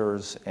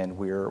interlocutors, and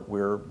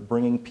we're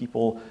bringing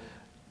people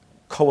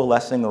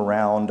coalescing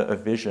around a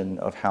vision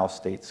of how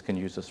states can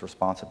use this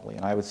responsibly.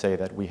 And I would say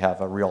that we have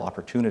a real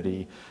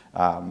opportunity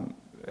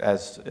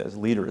as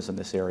leaders in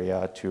this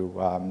area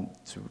to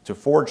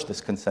forge this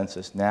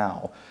consensus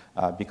now,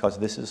 because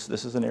this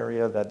is an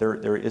area that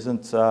there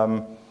isn't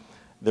sort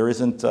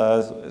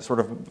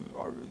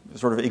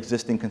of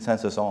existing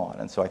consensus on,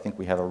 and so I think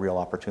we have a real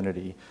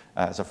opportunity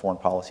as a foreign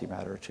policy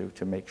matter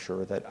to make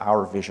sure that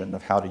our vision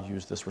of how to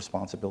use this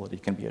responsibility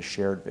can be a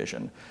shared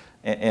vision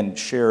and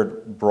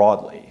shared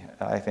broadly,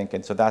 I think,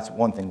 and so that's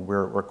one thing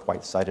we're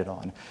quite cited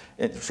on.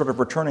 Sort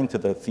of returning to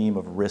the theme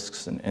of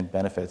risks and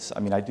benefits, I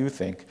mean, I do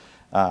think.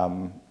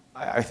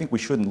 I think we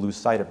shouldn't lose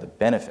sight of the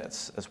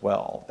benefits as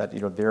well, that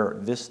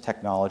this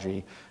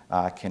technology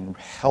can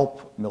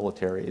help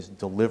militaries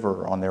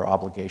deliver on their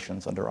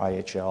obligations under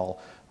IHL,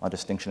 on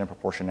distinction and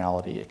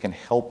proportionality. It can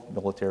help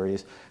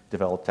militaries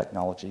develop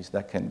technologies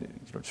that can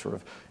sort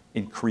of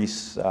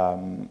increase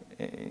or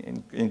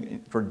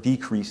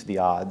decrease the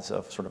odds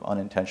of sort of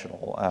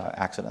unintentional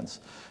accidents.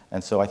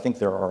 And so I think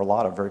there are a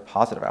lot of very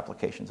positive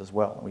applications as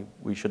well.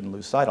 We shouldn't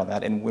lose sight on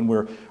that. And when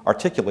we're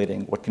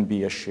articulating what can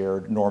be a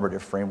shared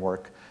normative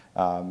framework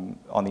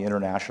on the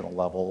international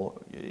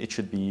level, it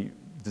should be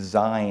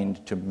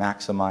designed to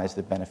maximize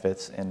the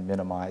benefits and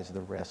minimize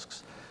the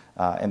risks.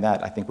 And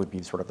that, I think, would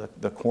be sort of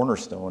the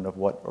cornerstone of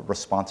what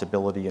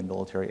responsibility in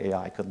military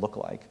AI could look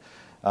like.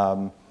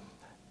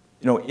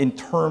 In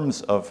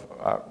terms of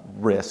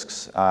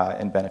risks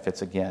and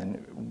benefits,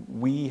 again,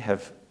 we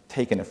have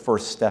taken a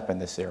first step in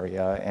this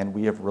area, and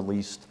we have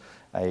released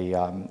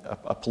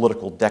a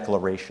political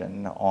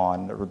declaration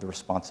on the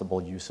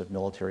responsible use of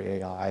military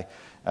AI.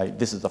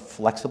 This is a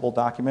flexible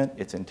document.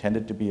 It's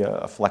intended to be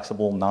a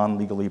flexible,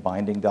 non-legally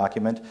binding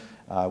document.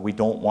 We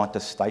don't want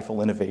to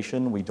stifle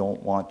innovation. We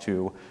don't want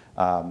to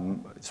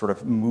sort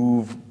of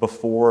move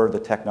before the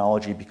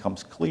technology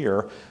becomes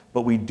clear,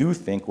 but we do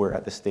think we're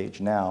at the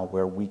stage now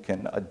where we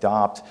can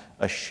adopt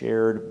a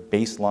shared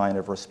baseline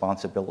of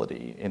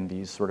responsibility in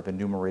these sort of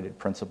enumerated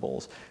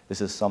principles.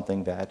 This is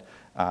something that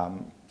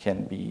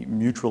can be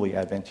mutually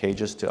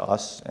advantageous to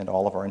us and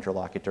all of our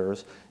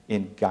interlocutors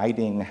in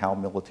guiding how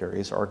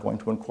militaries are going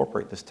to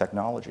incorporate this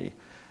technology.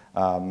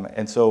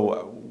 And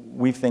so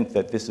we think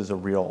that this is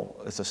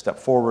it's a step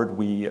forward.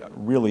 We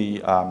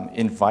really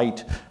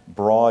invite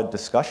broad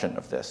discussion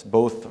of this,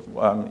 both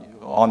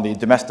on the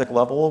domestic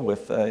level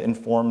with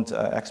informed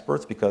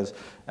experts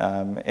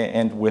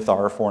and with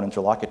our foreign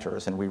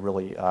interlocutors. And we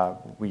really,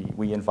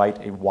 we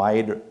invite a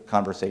wide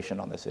conversation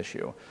on this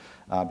issue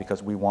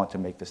because we want to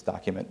make this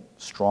document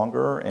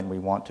stronger and we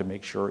want to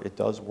make sure it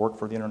does work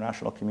for the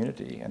international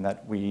community and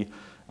that we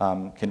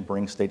can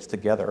bring states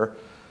together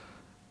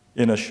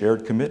in a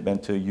shared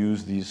commitment to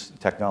use these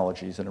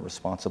technologies in a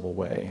responsible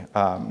way.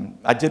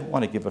 I did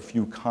want to give a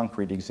few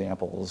concrete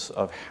examples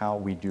of how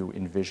we do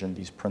envision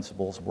these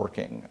principles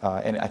working.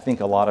 And I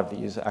think a lot of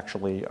these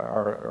actually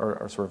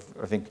are sort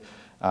of, I think,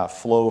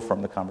 flow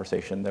from the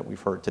conversation that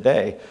we've heard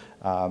today.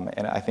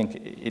 And I think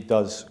it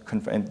does,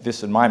 and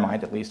this in my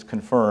mind at least,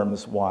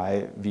 confirms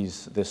why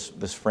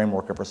this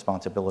framework of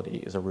responsibility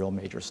is a real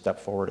major step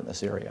forward in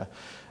this area.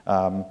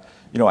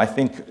 I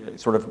think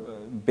sort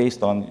of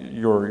based on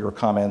your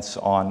comments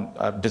on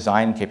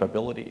design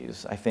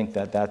capabilities, I think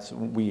that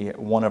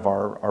one of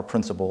our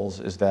principles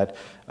is that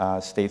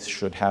states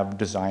should have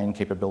design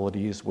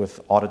capabilities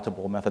with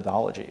auditable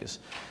methodologies.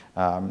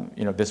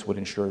 This would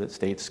ensure that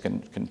states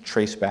can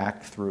trace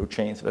back through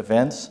chains of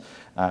events,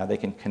 they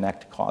can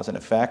connect cause and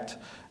effect,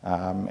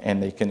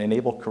 and they can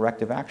enable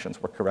corrective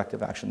actions where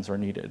corrective actions are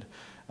needed.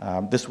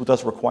 This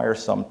does require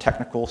some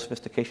technical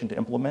sophistication to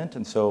implement,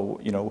 and so,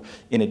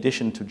 in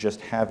addition to just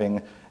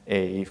having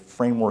a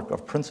framework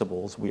of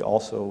principles, we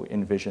also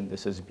envision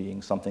this as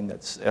being something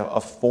that's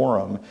a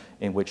forum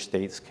in which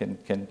states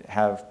can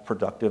have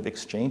productive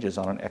exchanges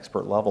on an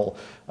expert level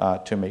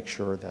to make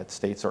sure that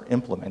states are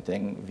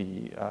implementing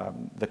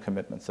the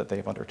commitments that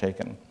they've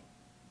undertaken.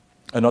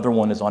 Another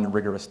one is on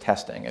rigorous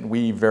testing, and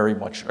we very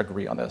much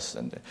agree on this,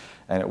 and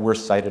we're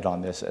cited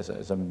on this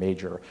as a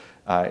major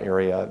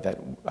area that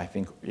I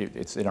think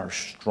it's in our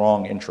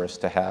strong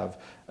interest to have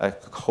a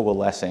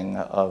coalescing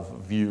of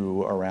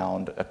view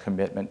around a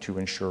commitment to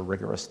ensure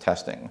rigorous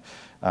testing.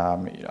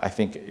 I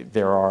think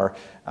there are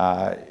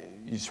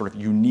sort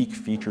of unique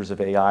features of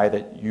AI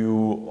that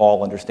you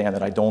all understand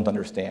that I don't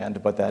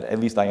understand, but that at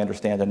least I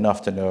understand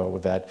enough to know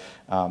that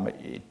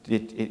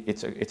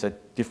it's a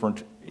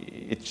different,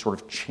 it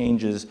sort of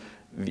changes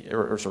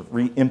or sort of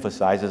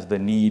re-emphasizes the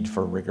need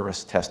for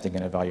rigorous testing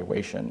and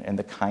evaluation, and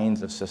the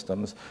kinds of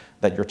systems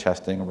that you're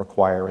testing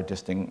require a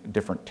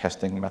different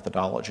testing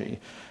methodology.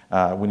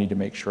 We need to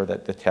make sure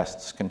that the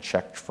tests can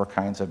check for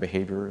kinds of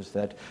behaviors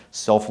that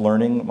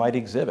self-learning might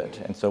exhibit,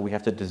 and so we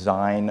have to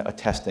design a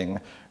testing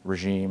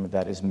regime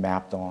that is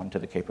mapped on to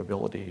the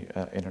capability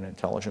in an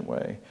intelligent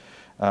way.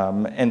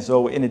 And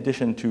so in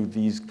addition to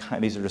these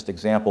are just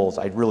examples,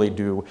 I really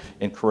do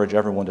encourage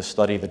everyone to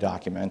study the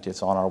document.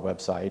 It's on our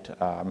website.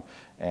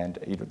 And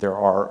there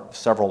are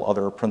several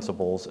other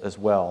principles as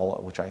well,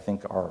 which I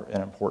think are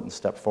an important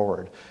step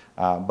forward.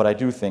 But I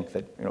do think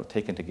that,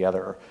 taken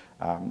together,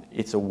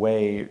 it's a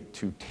way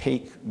to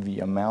take the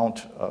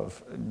amount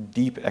of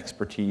deep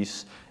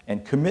expertise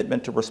and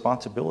commitment to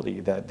responsibility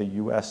that the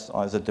U.S.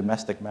 as a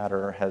domestic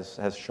matter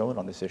has shown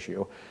on this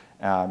issue,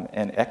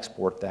 and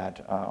export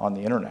that on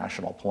the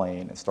international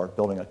plane and start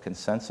building a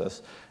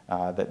consensus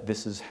that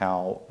this is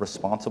how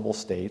responsible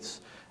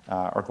states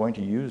are going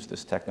to use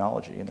this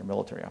technology in their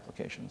military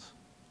applications.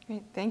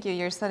 Great, thank you.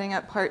 You're setting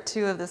up part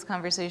 2 of this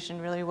conversation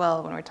really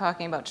well when we're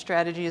talking about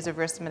strategies of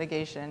risk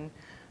mitigation.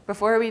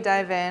 Before we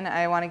dive in,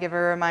 I want to give a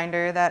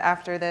reminder that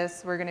after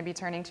this, we're going to be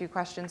turning to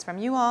questions from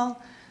you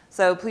all.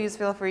 So please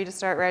feel free to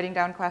start writing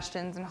down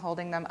questions and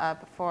holding them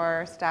up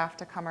for staff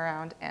to come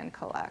around and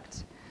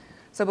collect.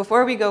 So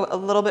before we go a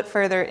little bit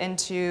further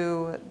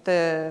into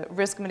the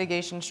risk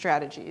mitigation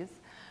strategies,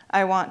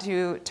 I want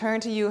to turn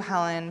to you,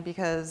 Helen,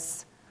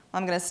 because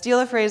I'm going to steal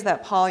a phrase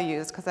that Paul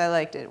used because I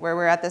liked it, where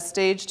we're at the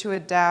stage to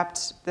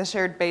adapt the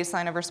shared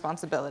baseline of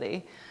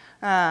responsibility.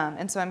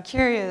 And so I'm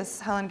curious,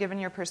 Helen, getting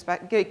your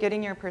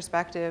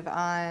perspective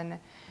on,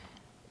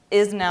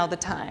 is now the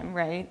time,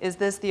 right? Is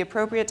this the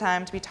appropriate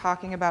time to be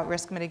talking about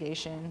risk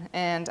mitigation?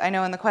 And I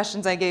know in the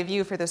questions I gave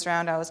you for this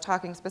round, I was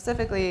talking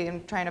specifically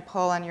and trying to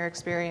pull on your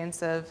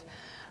experience of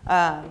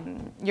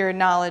your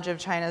knowledge of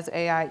China's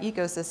AI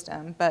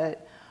ecosystem,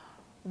 but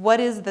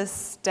what is the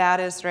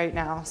status right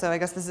now? So I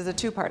guess this is a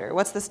two-parter.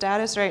 What's the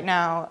status right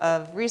now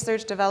of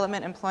research,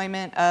 development,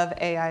 employment of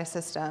AI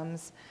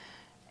systems?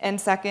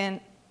 And second,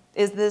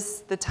 is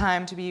this the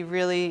time to be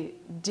really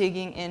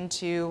digging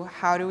into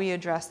how do we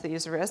address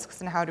these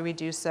risks and how do we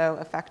do so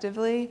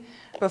effectively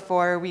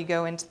before we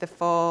go into the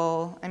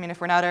full, if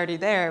we're not already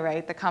there,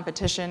 right, the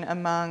competition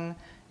among,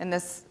 and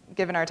this,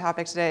 given our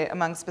topic today,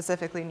 among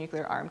specifically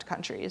nuclear armed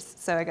countries.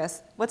 So I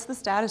guess, what's the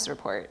status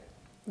report?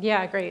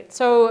 Yeah, great.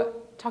 So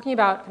talking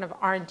about kind of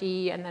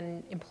R&D and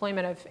then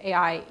employment of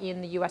AI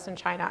in the US and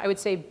China, I would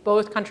say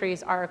both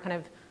countries are kind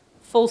of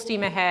full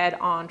steam ahead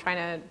on trying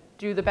to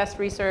do the best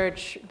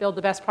research, build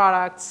the best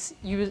products,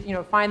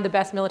 find the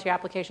best military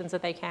applications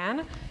that they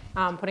can,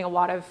 putting a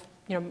lot of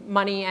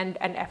money and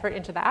effort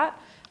into that.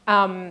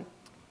 And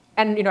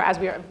as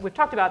we've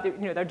talked about,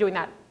 they're doing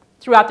that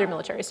throughout their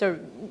military. So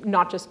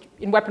not just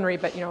in weaponry,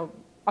 but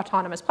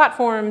autonomous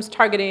platforms,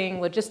 targeting,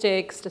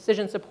 logistics,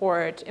 decision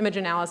support, image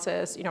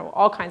analysis,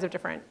 all kinds of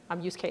different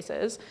use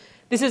cases.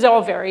 This is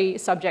all very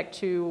subject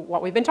to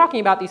what we've been talking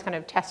about, these kind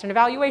of test and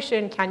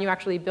evaluation. Can you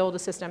actually build a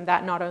system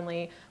that not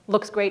only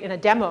looks great in a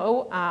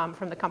demo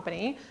from the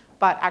company,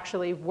 but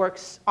actually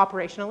works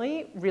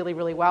operationally really,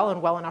 really well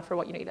and well enough for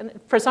what you need? And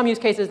for some use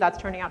cases, that's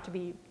turning out to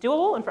be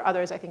doable, and for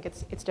others, I think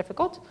it's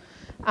difficult.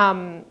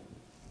 I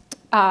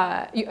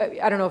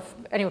don't know if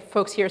any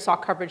folks here saw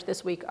coverage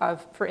this week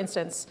of, for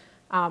instance,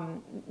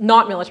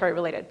 not military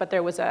related, but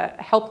there was a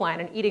helpline,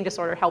 an eating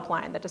disorder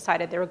helpline, that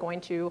decided they were going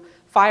to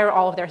fire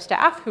all of their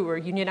staff who were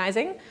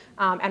unionizing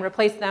and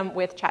replace them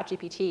with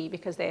ChatGPT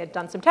because they had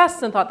done some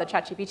tests and thought that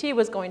ChatGPT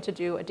was going to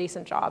do a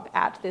decent job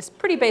at this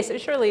pretty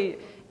basic, surely,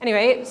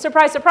 anyway,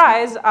 surprise,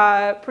 surprise,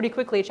 pretty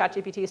quickly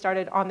ChatGPT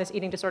started on this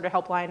eating disorder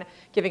helpline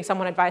giving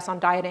someone advice on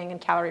dieting and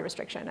calorie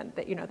restriction, and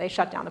they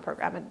shut down the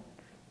program and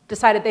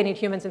decided they need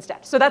humans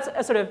instead. So that's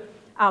a sort of,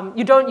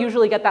 you don't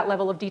usually get that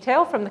level of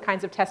detail from the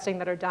kinds of testing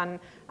that are done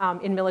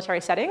in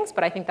military settings,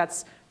 but I think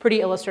that's pretty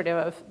illustrative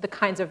of the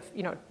kinds of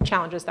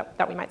challenges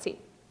that we might see.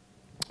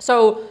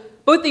 So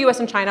both the US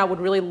and China would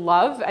really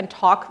love and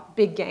talk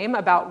big game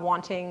about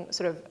wanting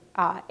sort of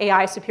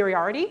AI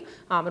superiority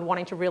and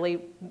wanting to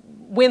really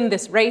win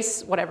this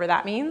race, whatever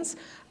that means.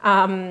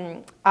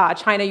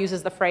 China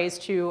uses the phrase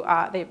to,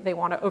 they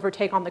want to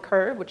overtake on the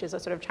curve, which is a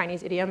sort of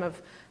Chinese idiom of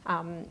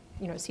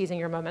seizing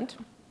your moment.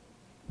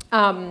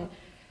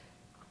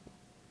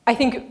 I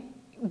think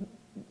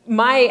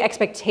my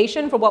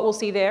expectation for what we'll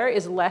see there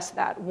is less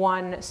that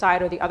one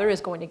side or the other is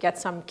going to get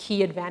some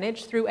key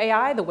advantage through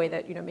AI, the way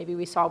that maybe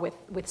we saw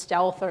with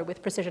stealth or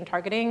with precision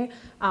targeting.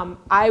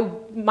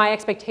 My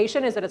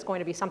expectation is that it's going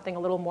to be something a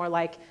little more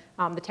like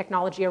the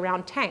technology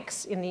around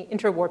tanks in the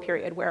interwar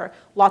period, where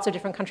lots of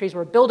different countries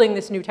were building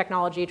this new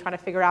technology, trying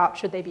to figure out,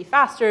 should they be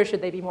faster,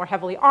 should they be more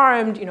heavily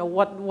armed,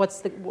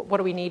 what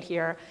do we need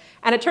here?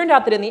 And it turned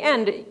out that in the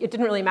end, it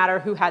didn't really matter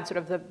who had sort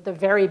of the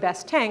very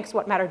best tanks.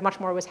 What mattered much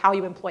more was how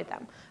you employed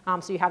them.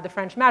 So you have the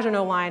French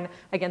Meserole line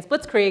against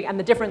Blitzkrieg, and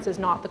the difference is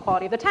not the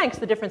quality of the tanks,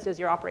 the difference is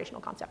your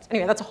operational concepts.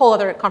 Anyway, that's a whole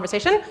other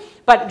conversation,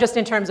 but just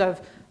in terms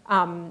of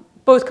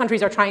both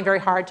countries are trying very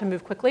hard to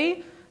move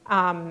quickly.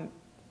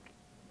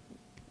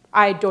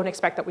 I don't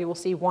expect that we will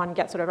see one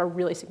get sort of a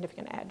really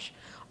significant edge.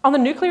 On the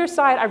nuclear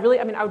side, I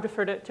would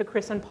defer to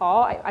Chris and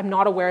Paul. I'm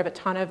not aware of a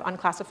ton of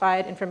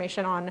unclassified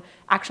information on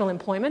actual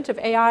employment of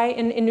AI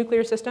in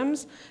nuclear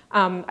systems.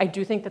 I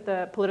do think that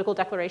the political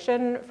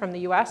declaration from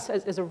the US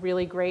is a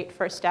really great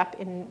first step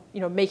in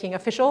making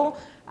official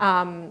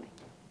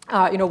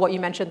what you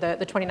mentioned, the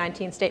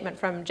 2019 statement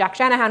from Jack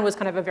Shanahan was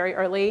kind of a very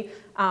early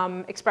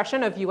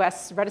expression of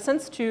US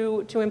reticence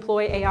to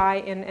employ AI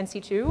in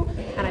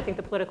NC2. And I think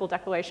the political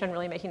declaration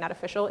really making that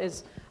official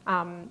is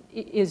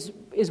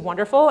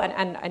wonderful,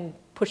 and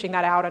pushing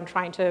that out and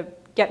trying to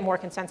get more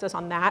consensus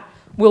on that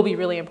will be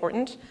really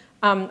important.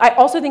 I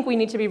also think we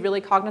need to be really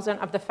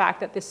cognizant of the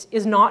fact that this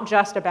is not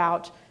just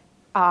about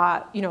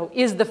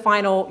is the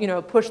final,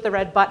 push the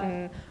red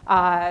button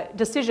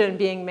decision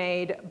being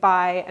made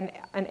by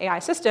an AI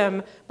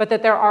system, but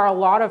that there are a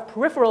lot of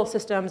peripheral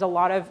systems, a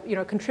lot of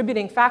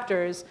contributing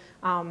factors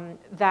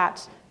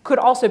that could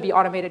also be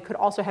automated, could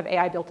also have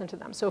AI built into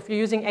them. So if you're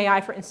using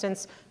AI, for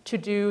instance, to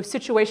do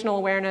situational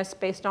awareness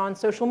based on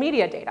social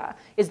media data,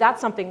 is that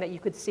something that you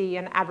could see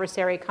an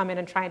adversary come in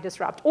and try and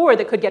disrupt, or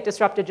that could get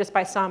disrupted just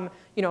by some,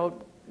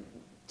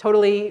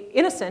 totally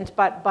innocent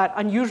but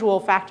unusual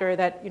factor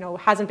that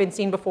hasn't been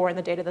seen before in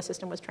the data the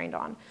system was trained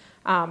on,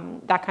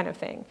 that kind of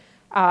thing.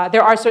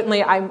 There are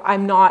certainly,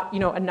 I'm not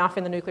enough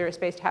in the nuclear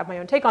space to have my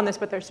own take on this,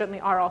 but there certainly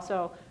are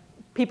also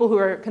people who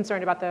are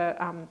concerned about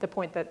the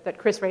point that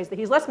Chris raised that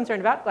he's less concerned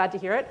about, glad to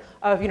hear it,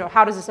 of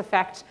how does this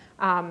affect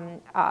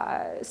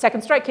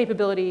second strike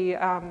capability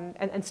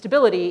and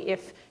stability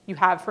if you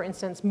have, for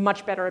instance,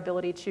 much better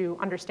ability to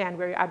understand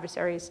where your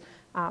adversary's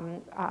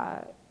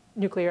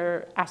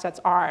nuclear assets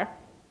are.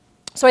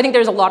 So I think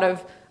there's a lot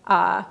of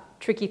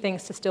tricky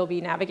things to still be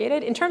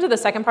navigated. In terms of the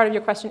second part of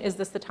your question, is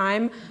this the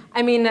time?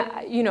 I mean,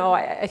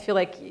 I feel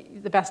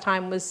like the best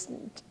time was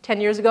 10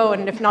 years ago,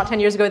 and if not 10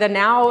 years ago, then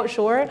now,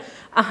 sure.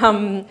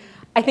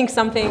 I think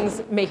some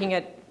things making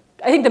it,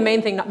 I think the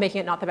main thing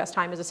making it not the best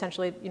time is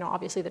essentially,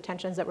 obviously the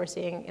tensions that we're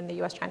seeing in the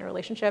US-China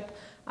relationship.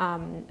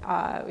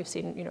 We've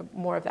seen,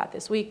 more of that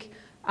this week.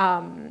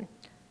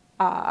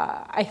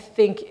 I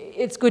think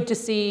it's good to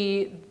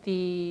see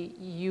the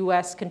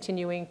US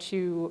continuing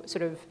to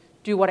sort of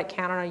do what it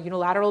can on a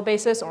unilateral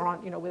basis or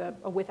on,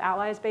 with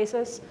allies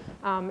basis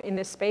in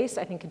this space.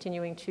 I think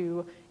continuing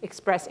to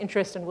express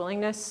interest and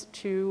willingness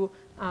to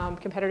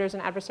competitors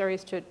and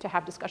adversaries to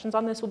have discussions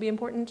on this will be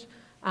important.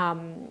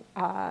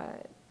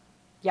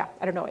 yeah,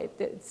 I don't know. I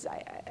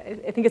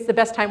think it's the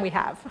best time we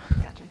have.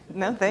 Gotcha.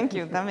 No, thank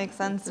you. That makes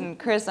sense. And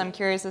Chris, I'm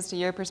curious as to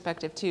your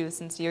perspective too,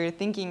 since you're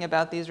thinking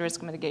about these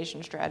risk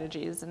mitigation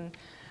strategies and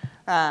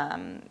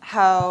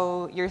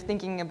how you're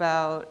thinking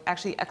about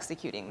actually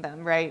executing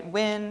them, right?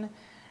 When,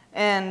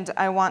 and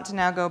I want to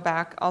now go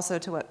back also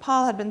to what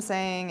Paul had been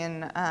saying,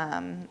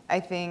 and I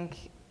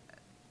think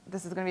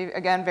this is going to be,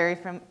 again, very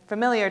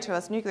familiar to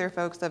us nuclear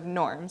folks of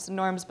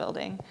norms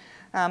building.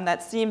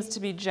 That seems to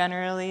be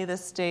generally the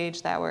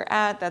stage that we're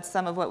at. That's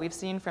some of what we've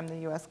seen from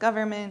the US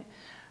government.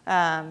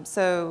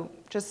 So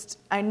just,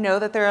 I know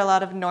that there are a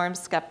lot of norm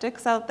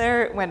skeptics out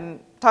there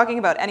when talking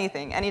about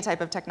anything, any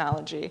type of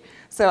technology.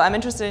 So I'm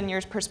interested in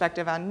your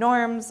perspective on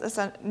norms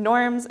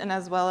and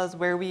as well as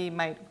where we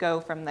might go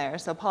from there.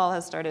 So Paul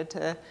has started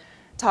to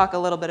talk a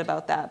little bit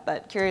about that,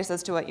 but curious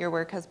as to what your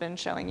work has been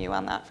showing you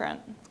on that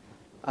front.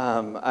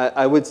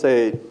 I would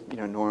say,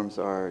 norms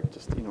are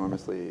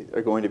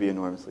going to be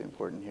enormously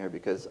important here,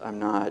 because I'm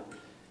not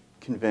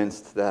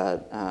convinced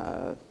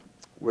that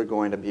we're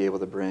going to be able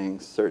to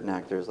bring certain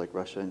actors like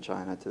Russia and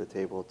China to the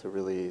table to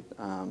really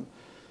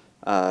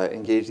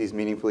engage these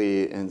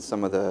meaningfully in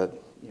some of the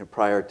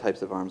prior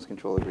types of arms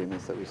control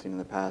agreements that we've seen in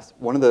the past.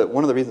 One of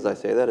the reasons I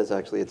say that is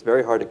actually it's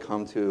very hard to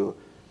come to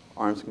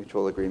arms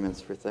control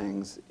agreements for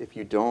things if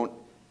you don't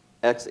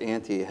ex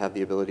ante have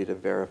the ability to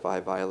verify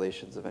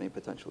violations of any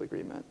potential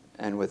agreement.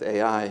 And with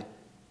AI,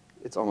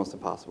 it's almost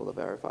impossible to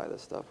verify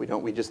this stuff. We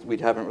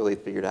haven't really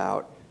figured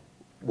out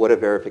what a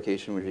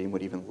verification regime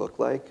would even look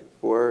like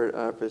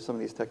for some of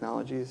these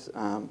technologies,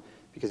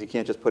 because you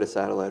can't just put a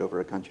satellite over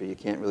a country. You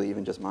can't really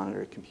even just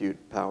monitor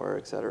compute power,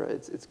 et cetera.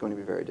 It's going to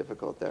be very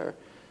difficult there.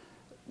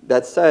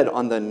 That said,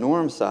 on the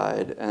norm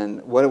side,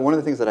 and one of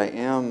the things that I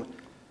am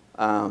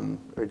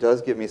or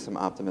does give me some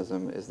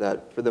optimism is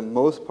that for the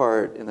most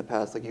part in the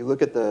past, like you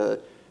look at the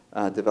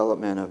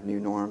development of new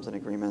norms and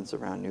agreements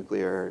around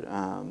nuclear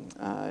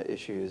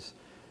issues,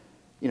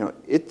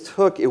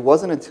 it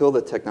wasn't until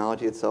the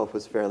technology itself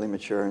was fairly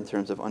mature in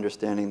terms of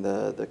understanding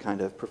the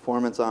kind of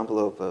performance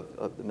envelope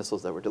of the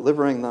missiles that were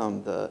delivering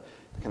them, the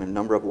kind of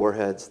number of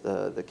warheads,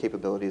 the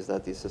capabilities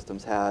that these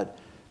systems had.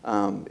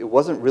 It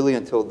wasn't really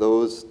until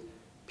those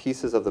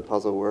pieces of the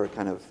puzzle were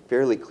kind of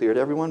fairly clear to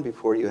everyone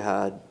before you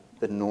had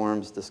the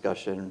norms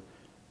discussion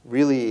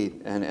really,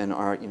 and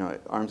our,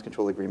 arms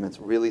control agreements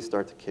really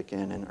start to kick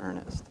in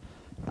earnest,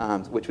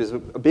 which was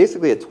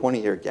basically a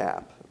 20-year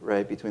gap,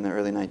 right, between the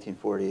early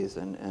 1940s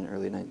and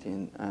early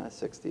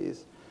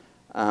 1960s.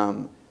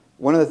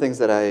 One of the things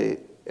that I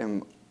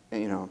am,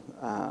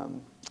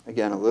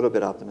 again, a little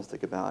bit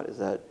optimistic about is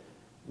that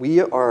we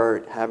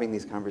are having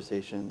these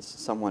conversations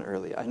somewhat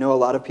early. I know a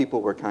lot of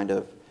people were kind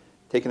of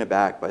taken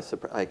aback by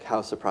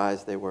how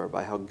surprised they were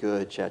by how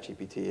good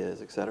ChatGPT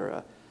is, et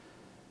cetera.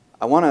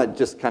 I want to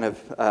just kind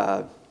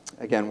of,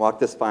 again, walk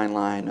this fine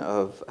line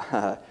of,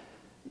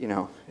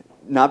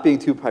 not being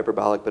too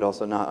hyperbolic, but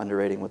also not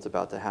underrating what's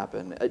about to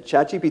happen.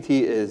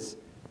 ChatGPT is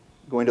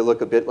going to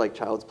look a bit like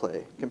Child's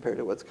Play compared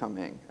to what's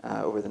coming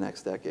over the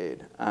next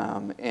decade.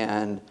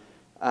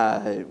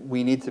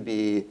 We need to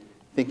be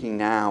thinking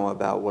now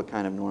about what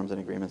kind of norms and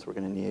agreements we're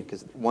going to need,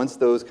 because once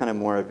those kind of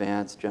more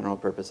advanced general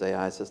purpose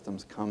AI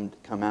systems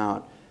come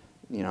out,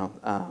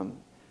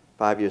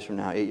 5 years from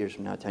now, 8 years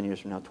from now, 10 years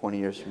from now, 20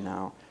 years from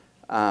now,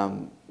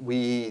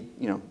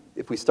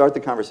 if we start the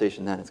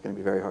conversation then, it's going to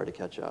be very hard to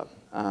catch up.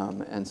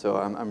 And so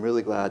I'm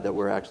really glad that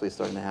we're actually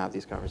starting to have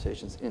these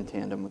conversations in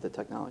tandem with the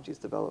technology's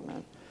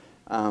development.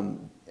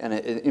 And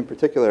in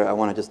particular, I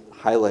want to just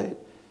highlight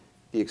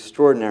the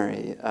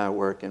extraordinary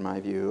work, in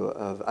my view,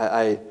 of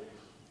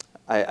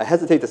I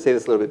hesitate to say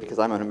this a little bit because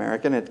I'm an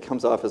American. It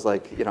comes off as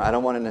like, I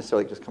don't want to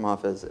necessarily just come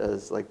off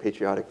as like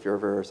patriotic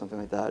fervor or something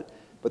like that.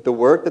 But the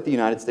work that the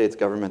United States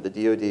government, the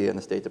DoD and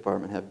the State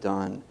Department have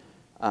done,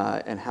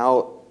 and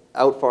how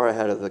out far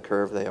ahead of the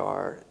curve they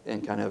are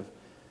in kind of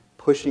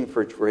pushing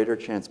for greater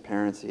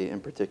transparency,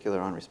 in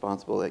particular on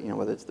responsible,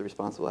 whether it's the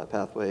responsible AI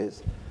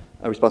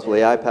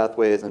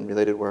pathways and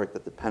related work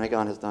that the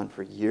Pentagon has done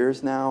for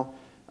years now,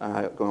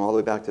 going all the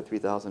way back to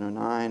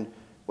 2009,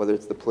 whether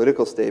it's the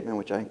political statement,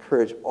 which I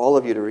encourage all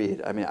of you to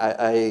read. I mean,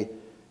 I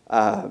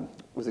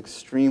was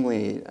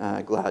extremely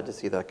glad to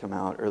see that come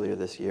out earlier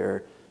this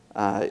year.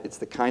 It's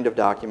the kind of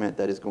document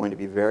that is going to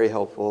be very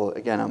helpful.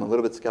 Again, I'm a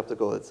little bit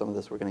skeptical that some of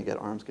this we're going to get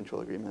arms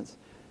control agreements.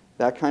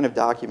 That kind of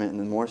document, and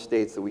the more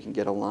states that we can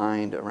get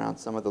aligned around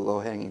some of the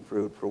low-hanging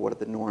fruit for what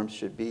the norms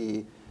should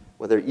be,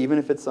 even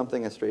if it's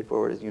something as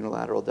straightforward as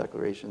unilateral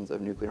declarations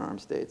of nuclear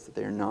armed states, that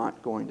they are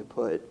not going to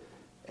put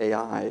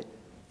AI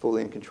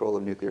fully in control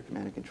of nuclear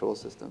command and control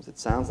systems. It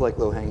sounds like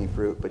low-hanging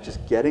fruit, but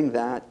just getting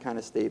that kind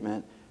of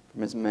statement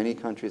from as many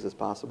countries as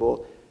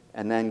possible,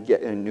 and then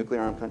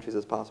nuclear-armed countries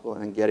as possible,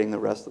 and then getting the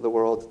rest of the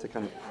world to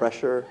kind of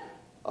pressure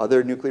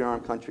other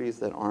nuclear-armed countries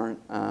that aren't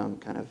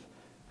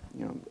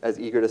as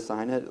eager to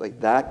sign it. Like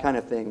that kind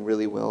of thing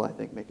really will, I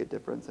think, make a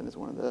difference, and is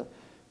one of the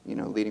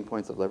leading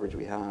points of leverage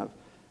we have.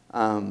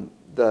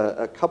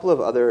 A couple of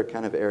other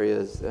kind of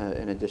areas,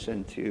 in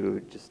addition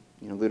to just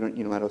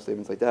unilateral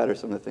statements like that, are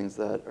some of the things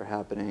that are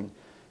happening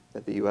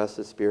that the U.S.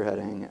 is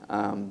spearheading.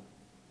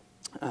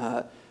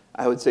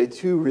 I would say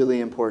two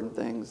really important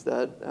things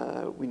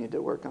that we need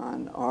to work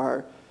on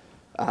are,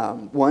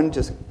 one,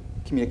 just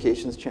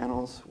communications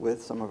channels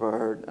with some of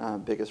our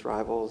biggest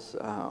rivals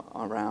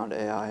around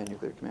AI and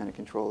nuclear command and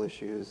control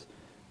issues.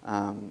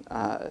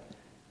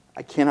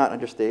 I cannot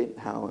understate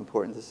how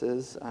important this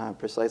is,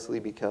 precisely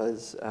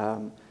because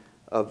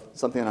of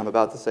something that I'm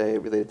about to say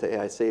related to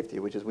AI safety,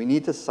 which is we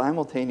need to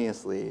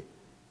simultaneously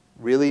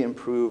really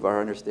improve our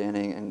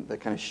understanding and the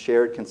kind of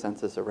shared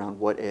consensus around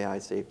what AI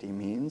safety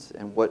means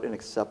and what an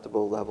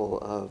acceptable level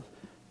of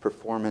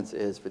performance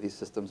is for these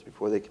systems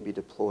before they can be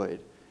deployed.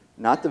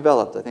 Not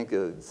developed. I think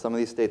some of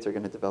these states are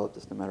going to develop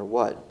this no matter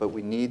what, but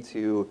we need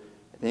to,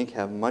 I think,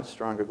 have much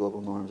stronger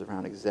global norms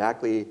around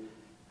exactly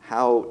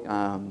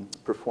how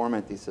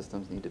performant these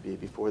systems need to be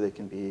before they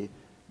can be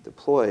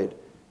deployed.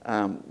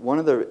 One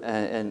of the,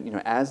 and you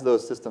know, as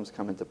those systems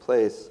come into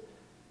place,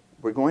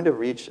 we're going to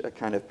reach a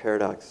kind of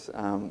paradox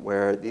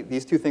where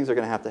these two things are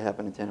going to have to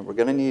happen in tandem. We're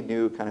going to need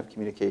new kind of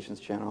communications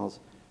channels.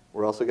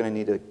 We're also going to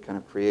need to kind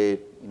of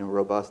create, you know,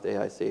 robust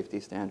AI safety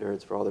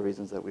standards for all the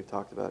reasons that we've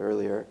talked about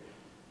earlier.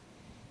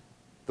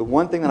 The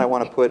one thing that I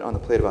want to put on the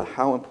plate about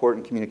how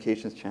important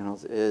communications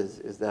channels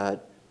is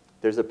that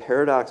there's a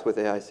paradox with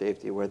AI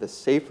safety where the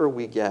safer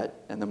we get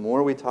and the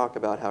more we talk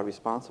about how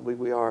responsibly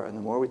we are and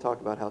the more we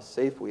talk about how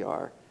safe we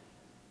are,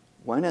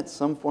 when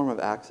some form of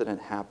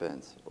accident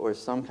happens or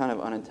some kind of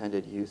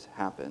unintended use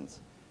happens,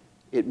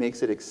 it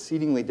makes it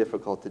exceedingly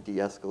difficult to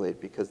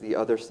de-escalate because the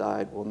other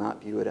side will not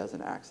view it as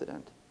an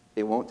accident.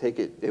 They won't take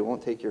it, they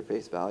won't take your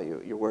face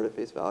value, your word at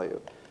face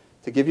value.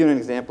 To give you an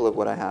example of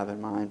what I have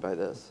in mind by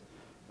this,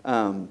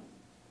 in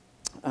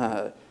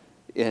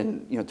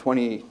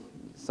 20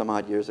 some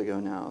odd years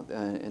ago now,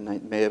 in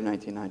May of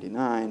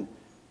 1999,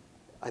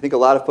 I think a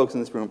lot of folks in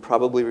this room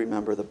probably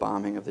remember the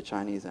bombing of the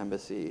Chinese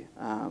embassy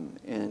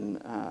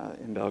in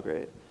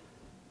Belgrade.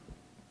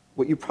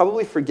 What you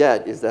probably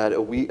forget is that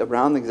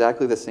around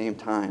exactly the same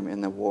time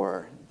in the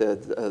war,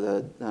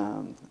 the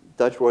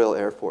Dutch Royal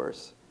Air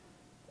Force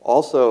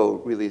also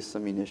released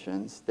some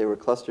munitions. They were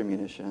cluster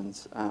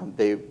munitions.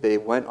 They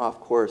went off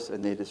course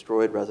and they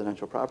destroyed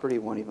residential property.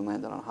 One even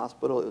landed on a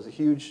hospital. It was a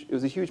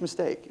huge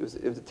mistake. It was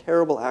a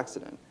terrible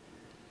accident.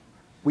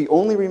 We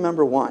only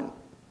remember one.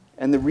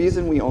 And the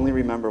reason we only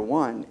remember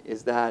one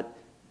is that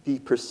the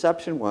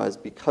perception was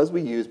because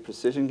we used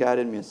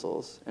precision-guided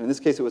missiles, and in this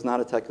case it was not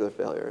a technical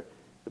failure,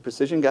 the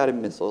precision-guided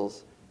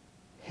missiles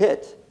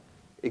hit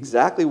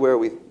exactly where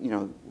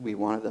we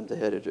wanted them to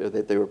hit, or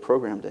that they were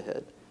programmed to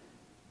hit.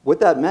 What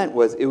that meant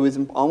was it was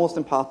almost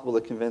impossible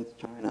to convince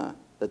China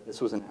that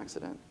this was an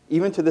accident.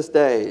 Even to this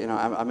day,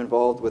 I'm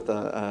involved with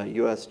a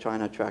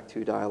U.S.-China Track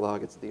 2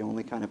 dialogue. It's the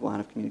only kind of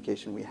line of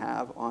communication we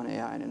have on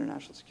AI and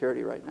international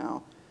security right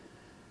now.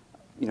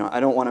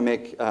 I don't want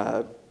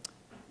to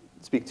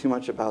speak too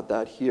much about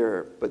that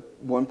here, but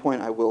one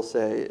point I will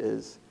say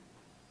is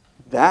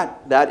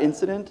that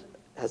incident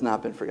has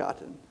not been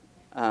forgotten.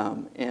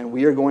 And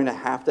we are going to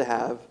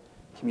have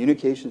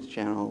communications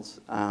channels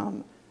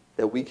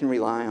that we can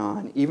rely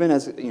on, even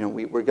as,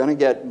 we're going to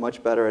get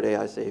much better at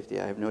AI safety.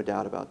 I have no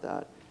doubt about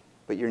that.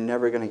 But you're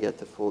never going to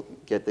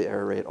get the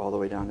error rate all the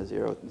way down to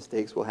zero.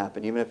 Mistakes will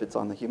happen, even if it's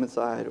on the human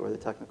side or the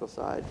technical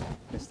side.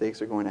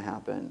 Mistakes are going to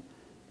happen.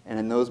 And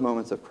in those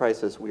moments of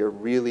crisis, we are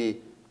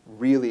really,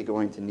 really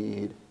going to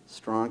need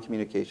strong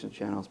communication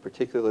channels,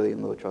 particularly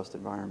in low-trust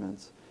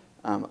environments.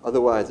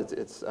 Otherwise,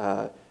 it's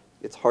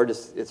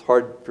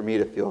hard for me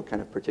to feel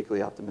kind of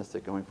particularly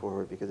optimistic going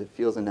forward because it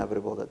feels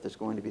inevitable that there's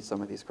going to be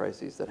some of these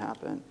crises that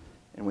happen,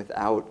 and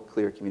without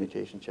clear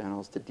communication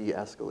channels to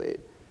de-escalate,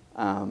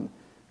 I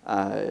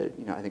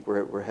think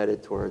we're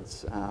headed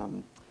towards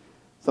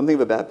something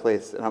of a bad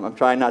place. And I'm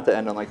trying not to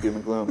end on like doom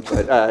and gloom,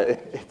 but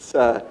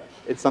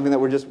it's something that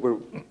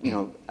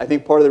I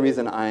think part of the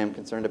reason I am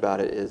concerned about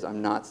it is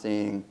I'm not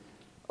seeing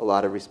a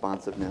lot of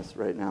responsiveness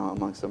right now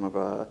among some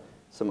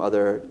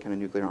other kind of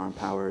nuclear armed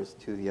powers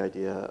to the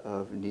idea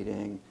of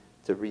needing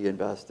to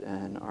reinvest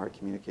in our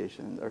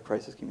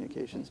crisis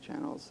communications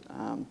channels.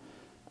 And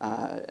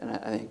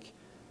I think,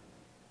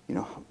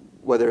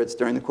 whether it's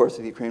during the course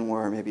of the Ukraine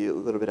war or maybe a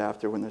little bit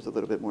after when there's a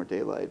little bit more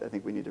daylight, I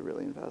think we need to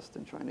really invest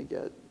in trying to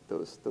get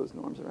those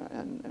norms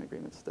and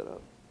agreements stood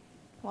up.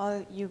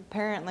 Well, you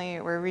apparently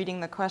were reading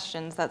the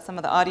questions that some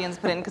of the audience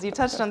put in because you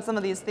touched on some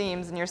of these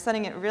themes and you're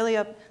setting it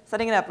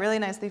up really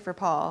nicely for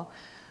Paul.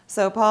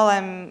 So Paul,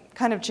 I'm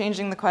kind of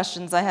changing the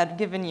questions I had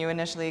given you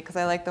initially because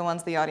I like the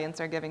ones the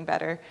audience are giving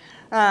better.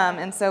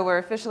 And so we're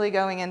officially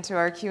going into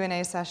our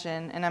Q&A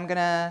session, and I'm going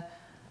to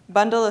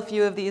bundle a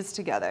few of these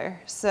together.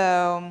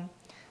 So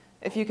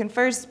if you can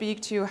first speak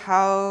to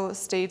how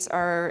states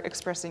are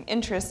expressing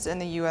interest in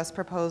the US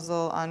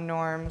proposal on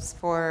norms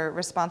for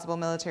responsible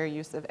military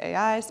use of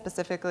AI,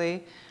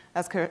 specifically,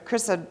 as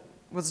Chris said,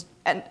 was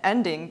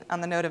ending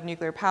on the note of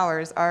nuclear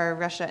powers. Are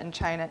Russia and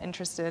China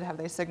interested? Have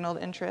they signaled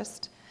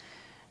interest?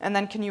 And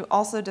then can you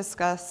also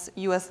discuss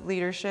US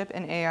leadership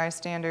in AI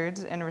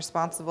standards and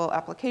responsible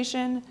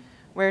application,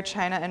 where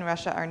China and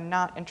Russia are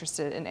not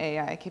interested in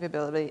AI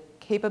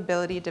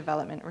capability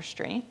development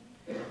restraint?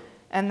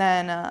 And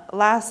then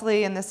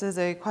lastly, and this is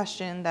a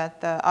question that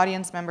the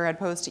audience member had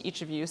posed to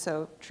each of you,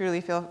 so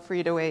truly feel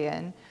free to weigh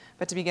in,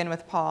 but to begin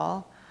with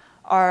Paul,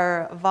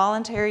 are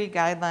voluntary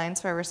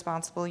guidelines for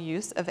responsible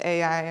use of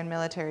AI in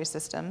military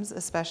systems,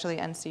 especially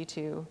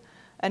NC2,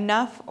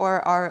 enough,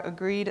 or are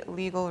agreed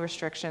legal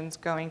restrictions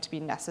going to be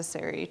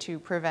necessary to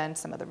prevent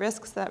some of the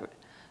risks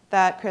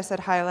that Chris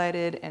had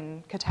highlighted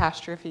in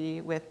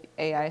catastrophe with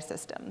AI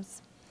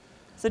systems?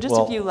 So just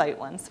a few light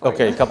ones for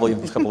you. A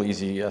couple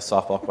easy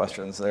softball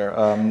questions there.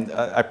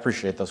 I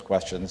appreciate those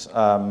questions.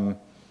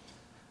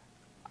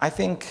 I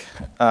think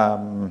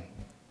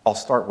I'll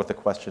start with the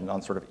question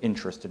on sort of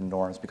interest in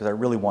norms, because I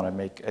really want to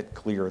make it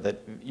clear that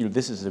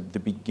this is the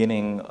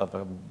beginning of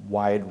a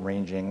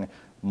wide-ranging,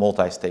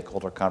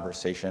 multi-stakeholder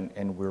conversation,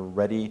 and we're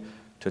ready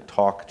to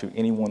talk to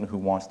anyone who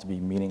wants to be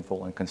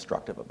meaningful and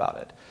constructive about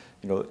it.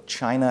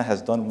 China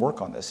has done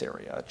work on this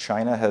area.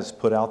 China has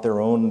put out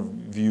their own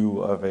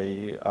view of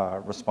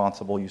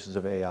responsible uses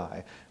of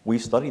AI. We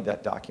studied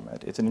that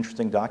document. It's an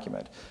interesting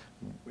document.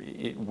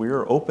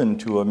 We're open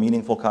to a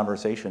meaningful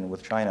conversation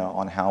with China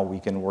on how we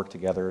can work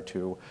together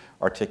to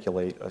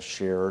articulate a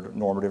shared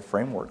normative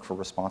framework for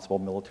responsible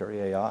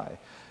military AI.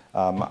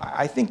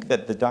 I think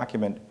that the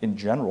document in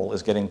general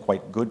is getting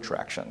quite good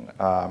traction,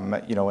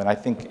 and I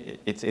think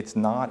it's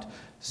not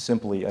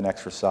simply an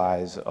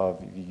exercise of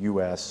the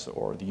U.S.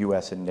 or the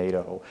U.S. and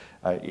NATO.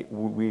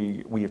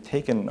 We have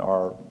taken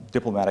our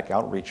diplomatic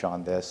outreach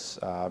on this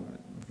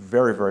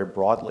very, very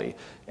broadly,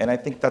 and I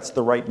think that's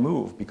the right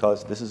move,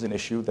 because this is an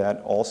issue that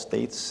all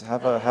states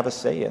have a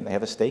say in. They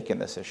have a stake in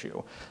this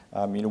issue.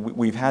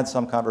 We've had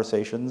some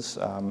conversations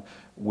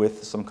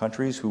with some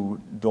countries who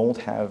don't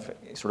have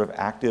sort of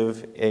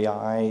active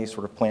AI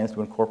sort of plans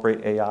to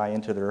incorporate AI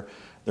into their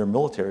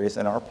militaries,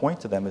 and our point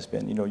to them has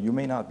been, you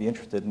may not be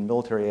interested in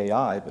military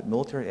AI, but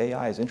military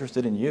AI is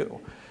interested in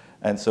you.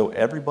 And so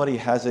everybody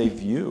has a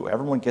view,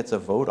 everyone gets a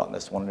vote on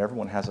this one, and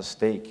everyone has a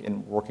stake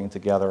in working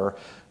together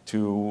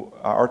to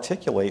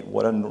articulate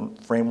what a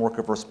framework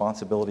of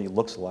responsibility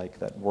looks like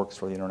that works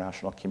for the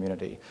international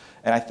community.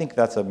 And I think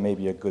that's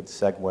maybe a good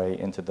segue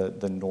into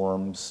the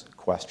norms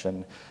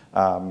question.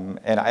 And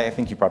I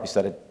think you probably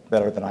said it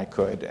better than I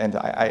could. And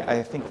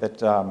I think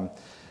that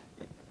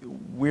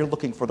we're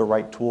looking for the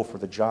right tool for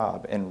the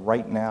job. And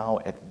right now,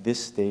 at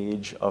this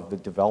stage of the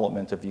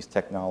development of these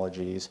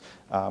technologies,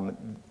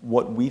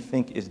 what we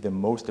think is the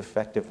most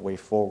effective way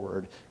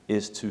forward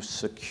is to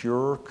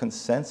secure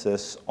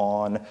consensus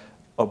on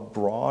a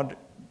broad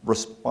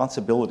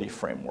responsibility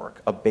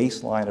framework, a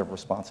baseline of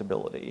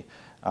responsibility,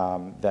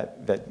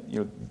 that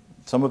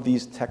some of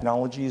these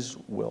technologies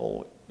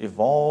will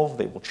evolve,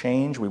 they will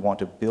change. We want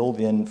to build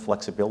in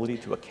flexibility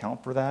to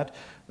account for that.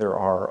 There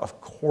are, of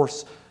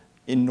course,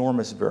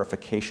 enormous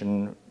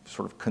verification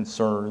sort of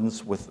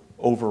concerns with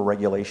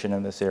over-regulation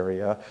in this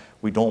area.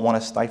 We don't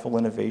want to stifle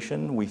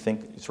innovation. We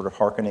think, sort of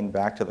hearkening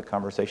back to the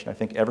conversation I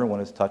think everyone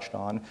has touched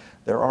on,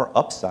 there are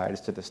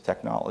upsides to this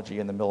technology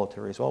in the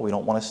military as well. We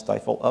don't want to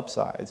stifle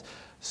upsides.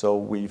 So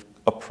we've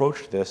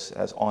approached this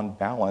as, on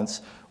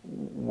balance,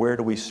 where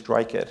do we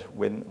strike it?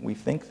 When we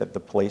think that the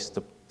place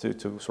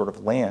to sort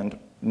of land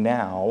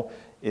now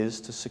is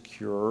to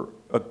secure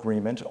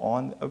agreement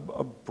on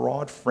a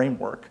broad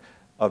framework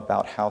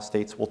about how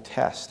states will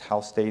test, how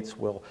states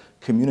will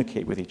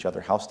communicate with each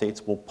other, how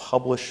states will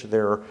publish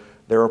their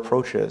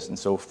approaches, and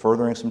so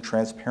furthering some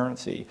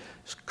transparency,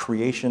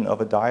 creation of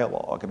a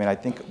dialogue. I mean, I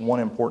think one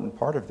important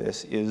part of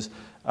this is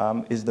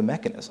the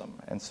mechanism,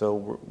 and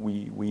so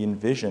we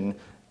envision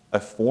a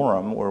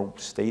forum where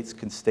states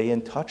can stay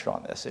in touch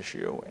on this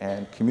issue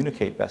and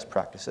communicate best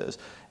practices,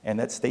 and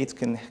that states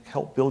can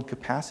help build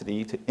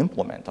capacity to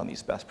implement on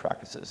these best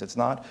practices. It's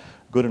not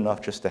good enough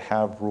just to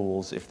have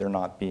rules if they're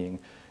not being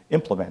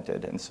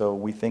implemented. And so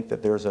we think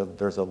that there's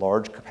a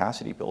large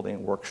capacity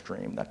building work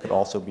stream that could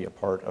also be a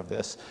part of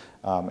this.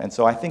 And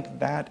so I think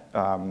that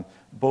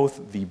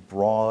both the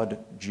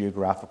broad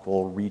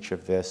geographical reach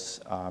of this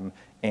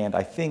and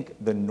I think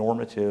the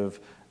normative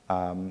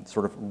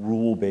sort of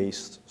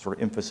rule-based sort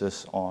of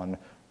emphasis on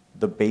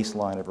the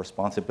baseline of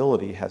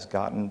responsibility has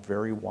gotten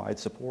very wide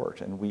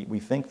support. And we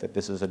think that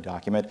this is a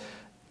document.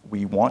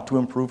 We want to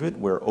improve it.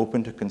 We're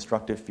open to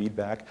constructive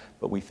feedback,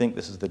 but we think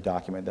this is the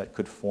document that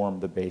could form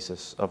the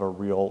basis of a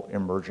real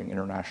emerging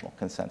international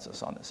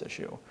consensus on this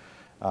issue.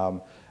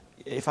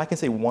 If I can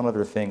say one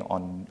other thing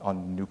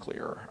on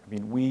nuclear, I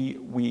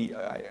mean,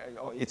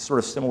 it's sort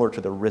of similar to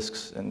the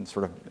risks and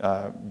sort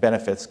of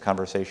benefits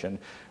conversation.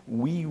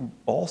 We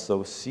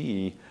also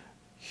see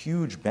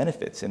huge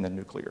benefits in the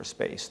nuclear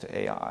space to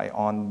AI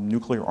on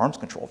nuclear arms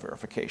control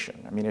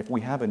verification. I mean, if we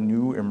have a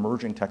new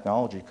emerging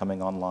technology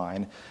coming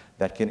online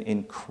that can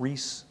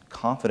increase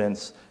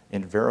confidence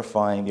in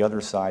verifying the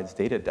other side's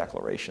data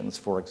declarations,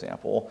 for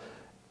example,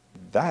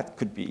 that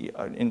could be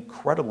an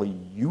incredibly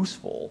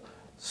useful,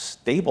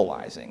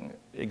 stabilizing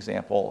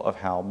example of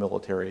how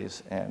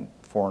militaries and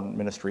foreign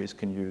ministries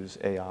can use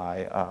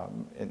AI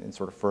in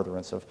sort of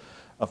furtherance of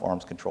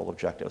arms control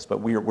objectives. But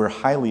we're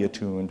highly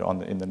attuned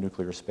in the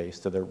nuclear space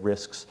to the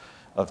risks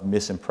of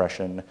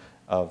misimpression,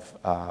 of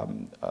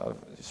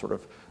sort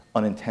of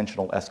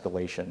unintentional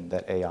escalation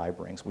that AI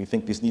brings. We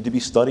think these need to be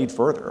studied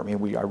further. I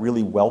mean, I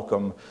really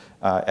welcome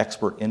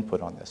expert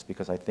input on this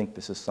because I think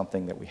this is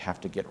something that we have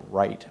to get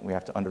right. We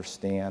have to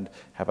understand,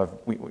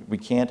 we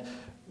can't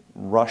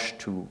rush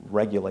to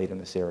regulate in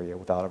this area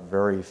without a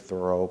very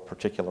thorough,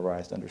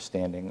 particularized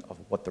understanding of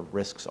what the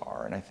risks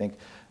are. And I think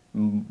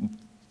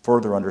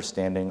further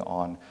understanding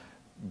on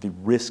the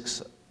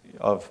risks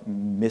of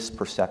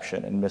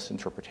misperception and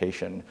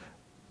misinterpretation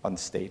on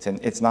states. And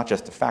it's not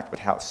just a fact, but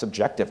how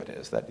subjective it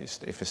is. That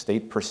if a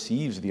state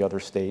perceives the other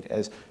state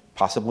as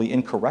possibly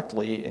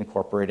incorrectly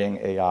incorporating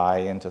AI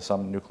into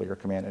some nuclear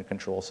command and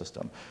control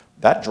system,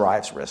 that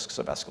drives risks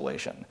of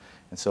escalation.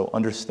 And so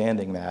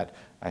understanding that,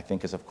 I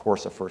think, is of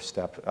course a first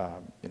step,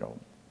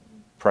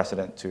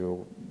 precedent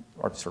to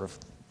our sort of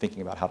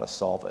thinking about how to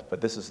solve it.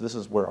 But this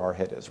is where our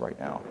head is right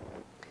now.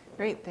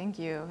 Great, thank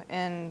you.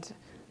 And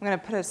I'm going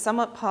to put a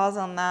somewhat pause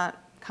on that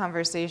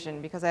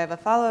conversation because I have a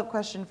follow-up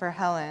question for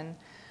Helen,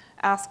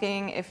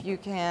 asking if you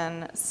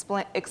can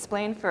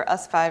explain for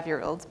us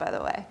 5-year-olds, by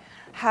the way,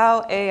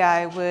 how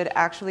AI would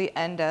actually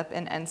end up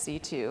in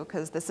NC2,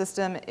 because the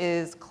system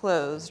is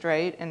closed,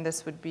 right? And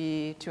this would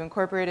be, to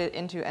incorporate it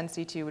into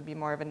NC2 would be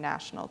more of a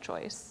national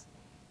choice.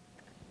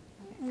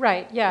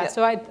 Right, yeah.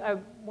 So I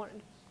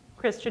wanted,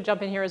 Chris should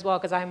jump in here as well,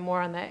 because I'm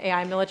more on the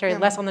AI military,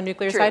 less on the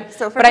nuclear side.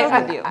 So for both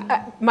of you.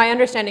 My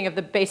understanding of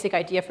the basic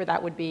idea for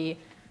that would be,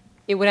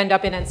 it would end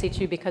up in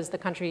NC2 because the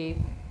country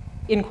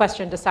in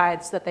question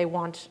decides that they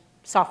want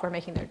software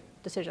making their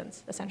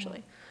decisions,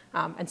 essentially.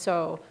 And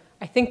so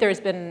I think there's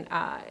been,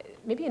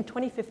 maybe in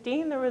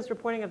 2015, there was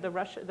reporting of the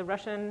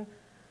Russian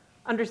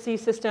undersea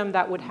system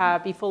that would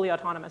be fully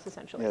autonomous,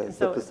 essentially. Yeah,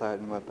 so,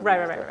 Poseidon weapon.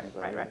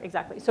 Right,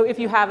 exactly. So if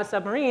you have a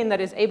submarine that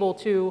is able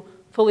to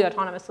fully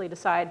autonomously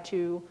decide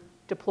to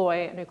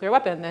deploy a nuclear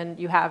weapon, then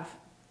you have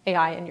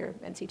AI in your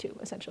NC2,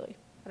 essentially.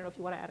 I don't know if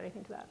you want to add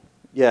anything to that.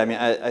 Yeah, I mean,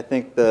 I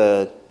think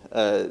the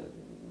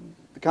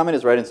comment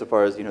is right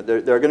insofar as, there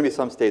are going to be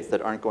some states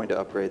that aren't going to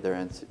upgrade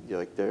their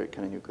their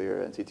kind of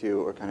nuclear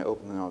NC2 or kind of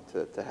open them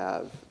up to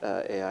have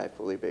AI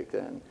fully baked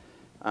in.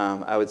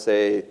 I would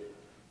say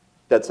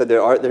that said,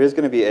 there is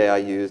going to be AI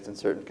used in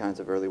certain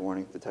kinds of early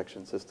warning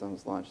detection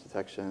systems, launch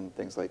detection,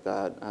 things like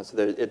that.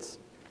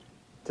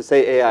 To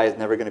say AI is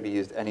never going to be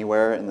used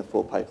anywhere in the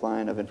full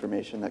pipeline of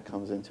information that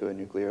comes into a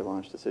nuclear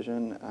launch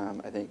decision,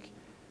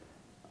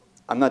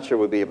 I'm not sure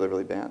we'll be able to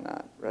really ban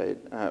that, right?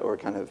 Or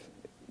kind of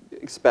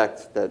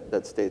expect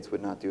that states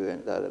would not do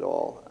that at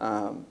all.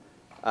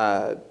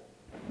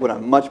 What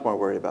I'm much more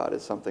worried about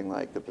is something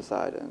like the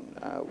Poseidon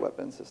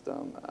weapon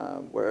system,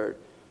 where,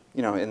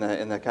 in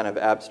the kind of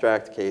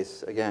abstract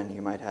case, again,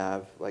 you might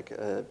have like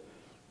a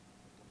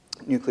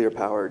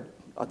nuclear-powered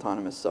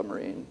autonomous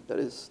submarine that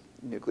is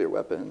nuclear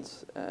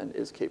weapons and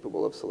is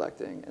capable of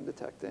selecting and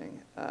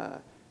detecting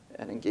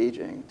and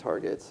engaging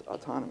targets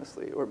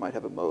autonomously, or might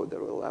have a mode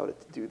that will allow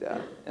it to do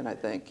that. And I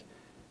think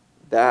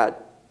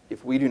that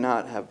if we do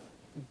not have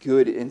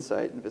good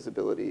insight and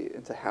visibility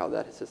into how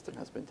that system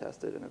has been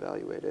tested and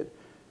evaluated,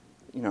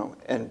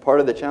 and part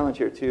of the challenge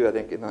here too, I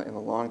think in the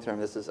long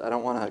term, I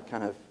don't want to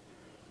kind of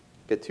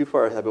get too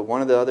far ahead, but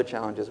one of the other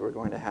challenges we're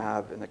going to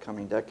have in the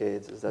coming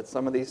decades is that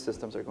some of these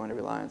systems are going to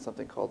rely on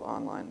something called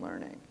online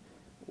learning,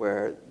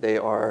 where they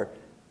are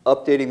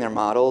updating their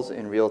models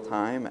in real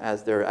time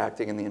as they're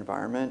acting in the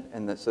environment,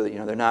 and so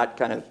that they're not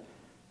kind of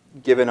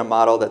given a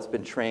model that's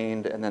been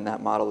trained and then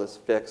that model is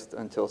fixed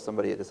until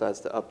somebody decides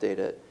to update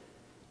it.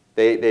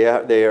 They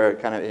are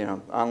kind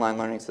of, online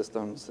learning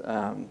systems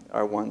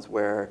are ones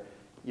where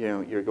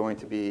you're going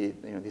to be,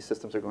 these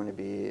systems are going to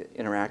be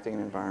interacting in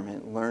an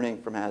environment,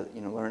 learning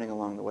learning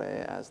along the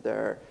way as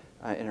they're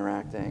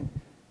interacting.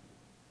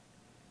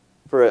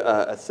 For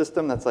a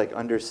system that's like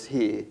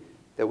undersea,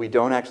 that we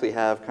don't actually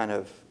have kind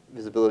of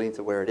visibility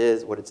into where it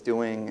is, what it's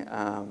doing,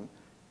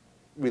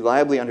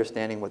 reliably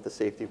understanding what the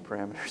safety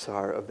parameters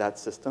are of that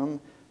system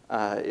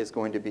is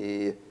going to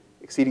be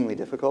exceedingly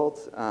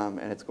difficult,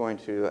 and it's going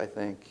to, I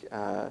think,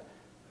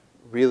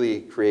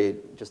 really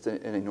create just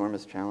an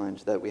enormous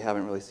challenge that we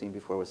haven't really seen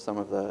before with some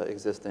of the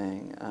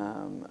existing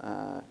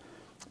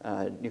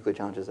nuclear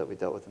challenges that we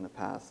dealt with in the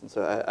past. And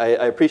so I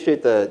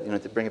appreciate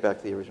to bring it back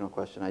to the original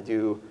question, I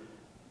do,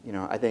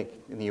 I think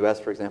in the US,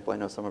 for example, I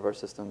know some of our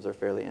systems are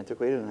fairly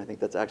antiquated, and I think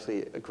that's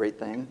actually a great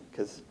thing,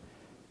 because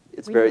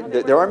it's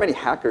there are many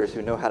hackers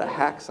who know how to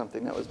hack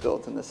something that was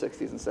built in the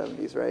 60s and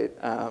 70s, right?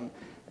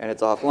 And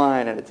it's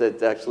offline, and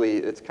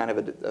it's kind of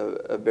in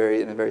a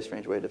very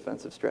strange way, a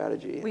defensive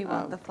strategy. We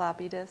want the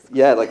floppy disks.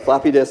 Yeah, like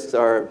floppy disks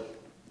are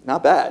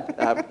not bad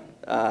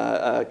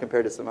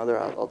compared to some other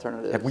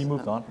alternatives. Have we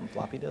moved on from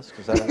floppy disks?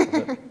 Is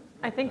that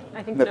I think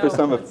no, no for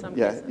some in some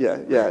cases.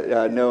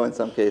 No in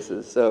some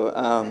cases.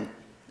 So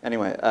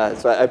anyway,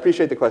 so I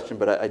appreciate the question,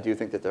 but I do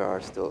think that there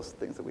are still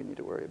things that we need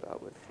to worry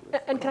about with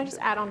and can I just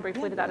add on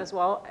briefly to that as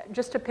well?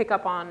 Just to pick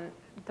up on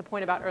the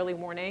point about early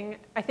warning,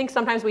 I think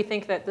sometimes we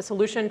think that the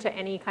solution to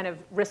any kind of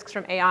risks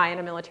from AI in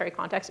a military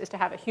context is to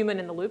have a human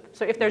in the loop.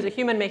 So if there's a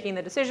human making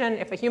the decision,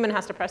 if a human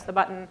has to press the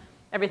button,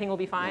 everything will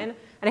be fine.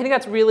 And I think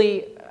that's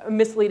really a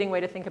misleading way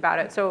to think about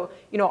it. So,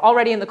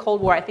 already in the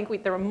Cold War, I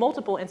think there were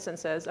multiple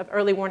instances of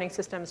early warning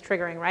systems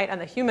triggering, right? And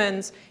the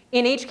humans,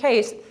 in each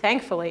case,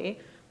 thankfully,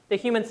 the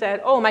human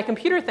said, oh, my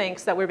computer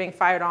thinks that we're being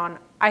fired on.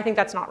 I think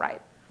that's not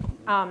right.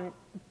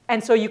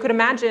 And so you could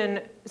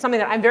imagine something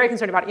that I'm very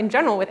concerned about in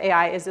general with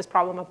AI is this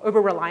problem of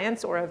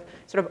over-reliance or of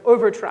sort of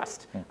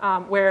over-trust,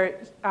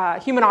 where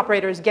human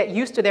operators get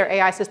used to their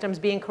AI systems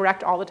being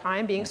correct all the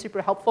time, being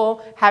super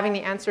helpful, having the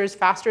answers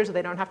faster so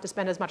they don't have to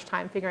spend as much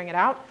time figuring it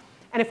out.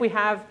 And if we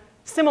have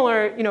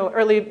similar,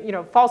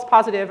 false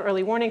positive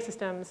early warning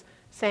systems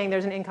saying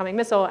there's an incoming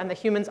missile and the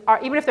humans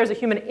are, even if there's a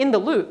human in the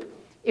loop,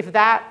 if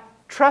that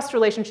trust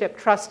relationship,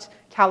 trust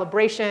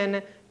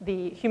calibration,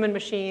 the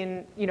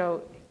human-machine,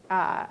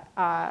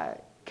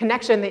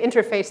 connection, the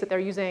interface that they're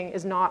using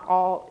is not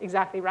all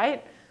exactly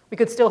right, we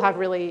could still have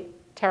really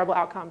terrible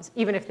outcomes,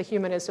 even if the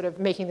human is sort of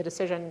making the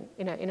decision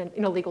in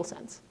a legal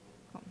sense.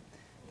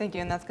 Thank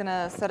you, and that's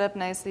gonna set up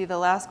nicely the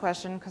last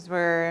question, because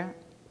we're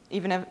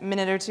even a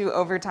minute or two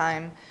over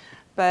time.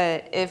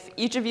 But if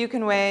each of you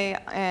can weigh,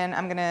 and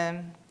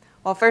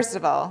well, first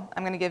of all,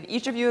 I'm gonna give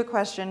each of you a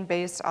question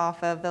based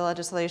off of the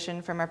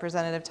legislation from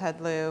Representative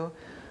Ted Lieu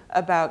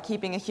about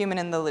keeping a human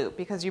in the loop,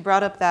 because you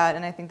brought up that,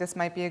 and I think this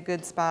might be a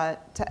good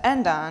spot to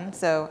end on.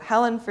 So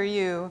Helen, for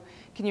you,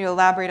 can you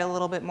elaborate a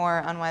little bit more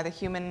on why the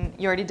human,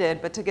 you already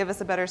did, but to give us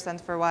a better sense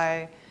for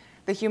why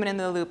the human in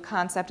the loop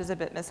concept is a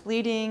bit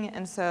misleading,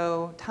 and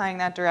so tying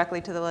that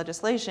directly to the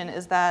legislation,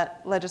 is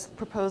that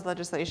proposed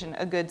legislation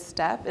a good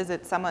step? Is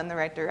it somewhat in the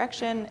right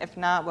direction? If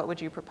not, what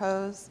would you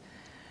propose?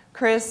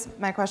 Chris,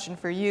 my question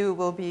for you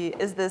will be,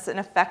 is this an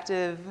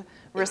effective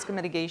risk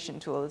mitigation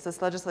tool? Is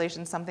this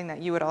legislation something that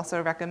you would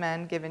also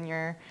recommend given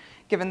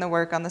the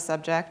work on the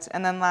subject?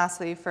 And then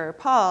lastly, for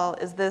Paul,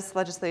 is this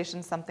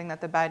legislation something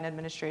that the Biden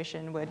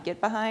administration would get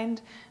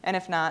behind? And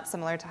if not,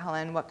 similar to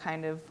Helen, what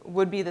kind of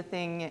would be the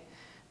thing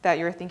that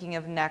you're thinking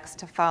of next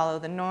to follow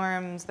the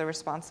norms, the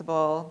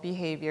responsible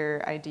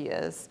behavior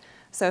ideas?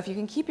 So if you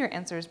can keep your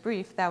answers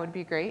brief, that would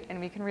be great, and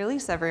we can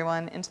release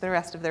everyone into the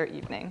rest of their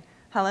evening.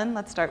 Helen,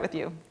 let's start with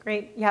you.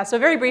 Great. Yeah, so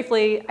very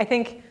briefly, I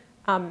think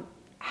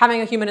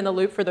having a human in the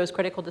loop for those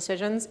critical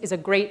decisions is a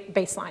great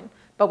baseline,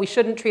 but we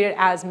shouldn't treat it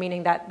as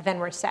meaning that then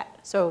we're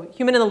set. So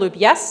human in the loop,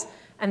 yes,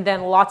 and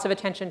then lots of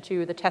attention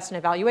to the test and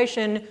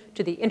evaluation,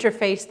 to the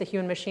interface, the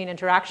human-machine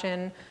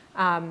interaction,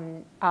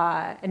 and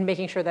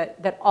making sure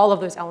that all of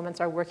those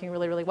elements are working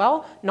really, really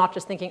well, not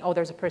just thinking, oh,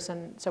 there's a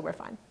person, so we're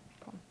fine.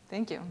 Cool.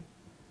 Thank you.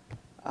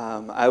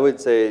 I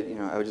would say,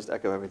 I would just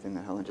echo everything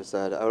that Helen just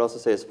said. I would also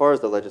say, as far as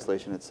the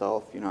legislation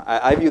itself,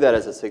 I view that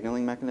as a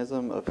signaling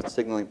mechanism of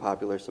signaling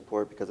popular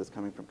support because it's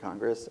coming from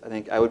Congress. I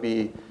think I would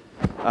think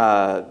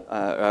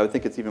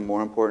it's even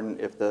more important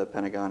if the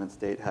Pentagon and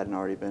state hadn't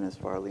already been as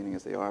far leaning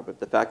as they are.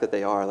 But the fact that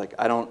they are,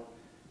 I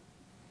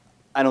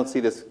don't see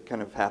this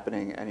kind of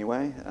happening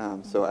anyway.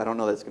 So I don't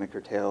know that it's going to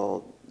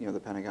curtail, the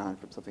Pentagon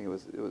from something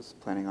it was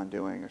planning on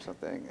doing or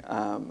something.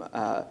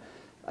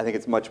 I think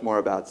it's much more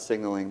about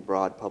signaling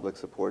broad public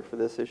support for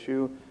this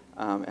issue,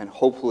 and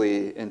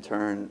hopefully, in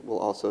turn, will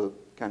also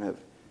kind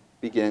of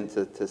begin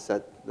to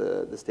set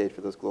the stage for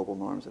those global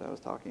norms that I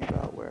was talking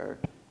about, where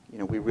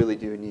we really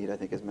do need, I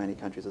think, as many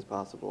countries as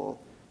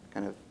possible,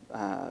 kind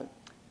of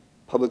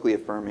publicly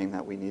affirming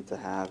that we need to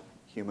have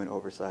human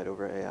oversight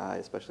over AI,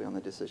 especially on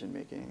the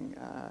decision-making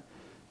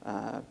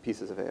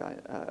pieces of AI,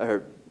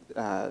 or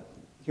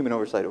human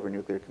oversight over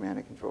nuclear command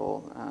and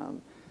control.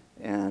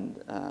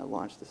 And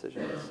launch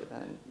decisions,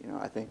 and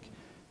I think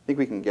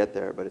we can get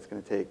there, but it's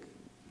going to take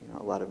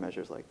a lot of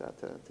measures like that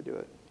to do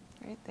it.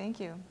 Great, thank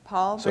you.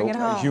 Paul, bring it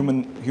home.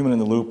 Human in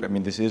the loop,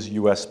 this is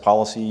US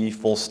policy,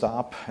 full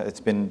stop.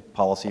 It's been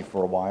policy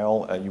for a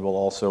while. You will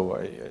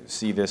also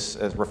see this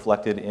as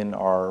reflected in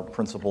our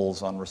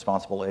principles on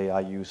responsible AI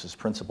use as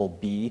Principle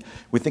B.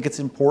 We think it's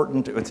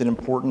important. It's an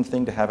important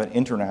thing to have an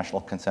international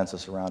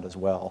consensus around as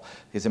well.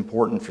 It's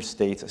important for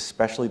states,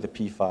 especially the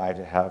P5,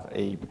 to have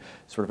a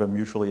sort of a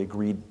mutually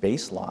agreed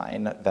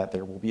baseline that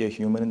there will be a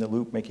human in the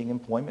loop making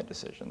employment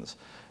decisions.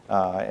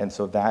 And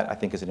so that, I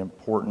think, is an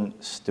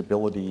important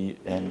stability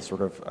and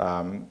sort of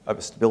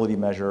a stability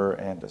measure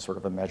and a sort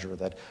of a measure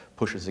that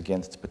pushes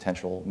against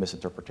potential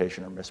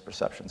misinterpretation or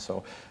misperception.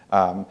 So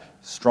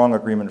strong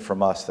agreement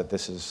from us that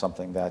this is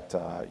something that,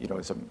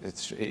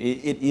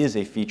 it is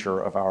a feature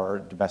of our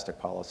domestic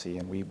policy,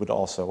 and we would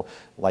also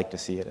like to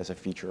see it as a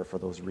feature for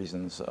those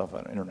reasons of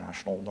an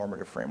international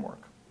normative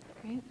framework.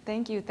 Great,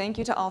 thank you. Thank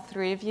you to all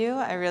three of you.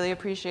 I really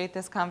appreciate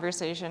this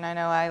conversation. I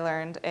know I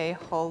learned a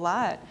whole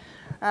lot.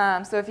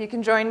 So if you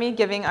can join me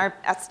giving our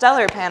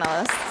stellar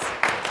panelists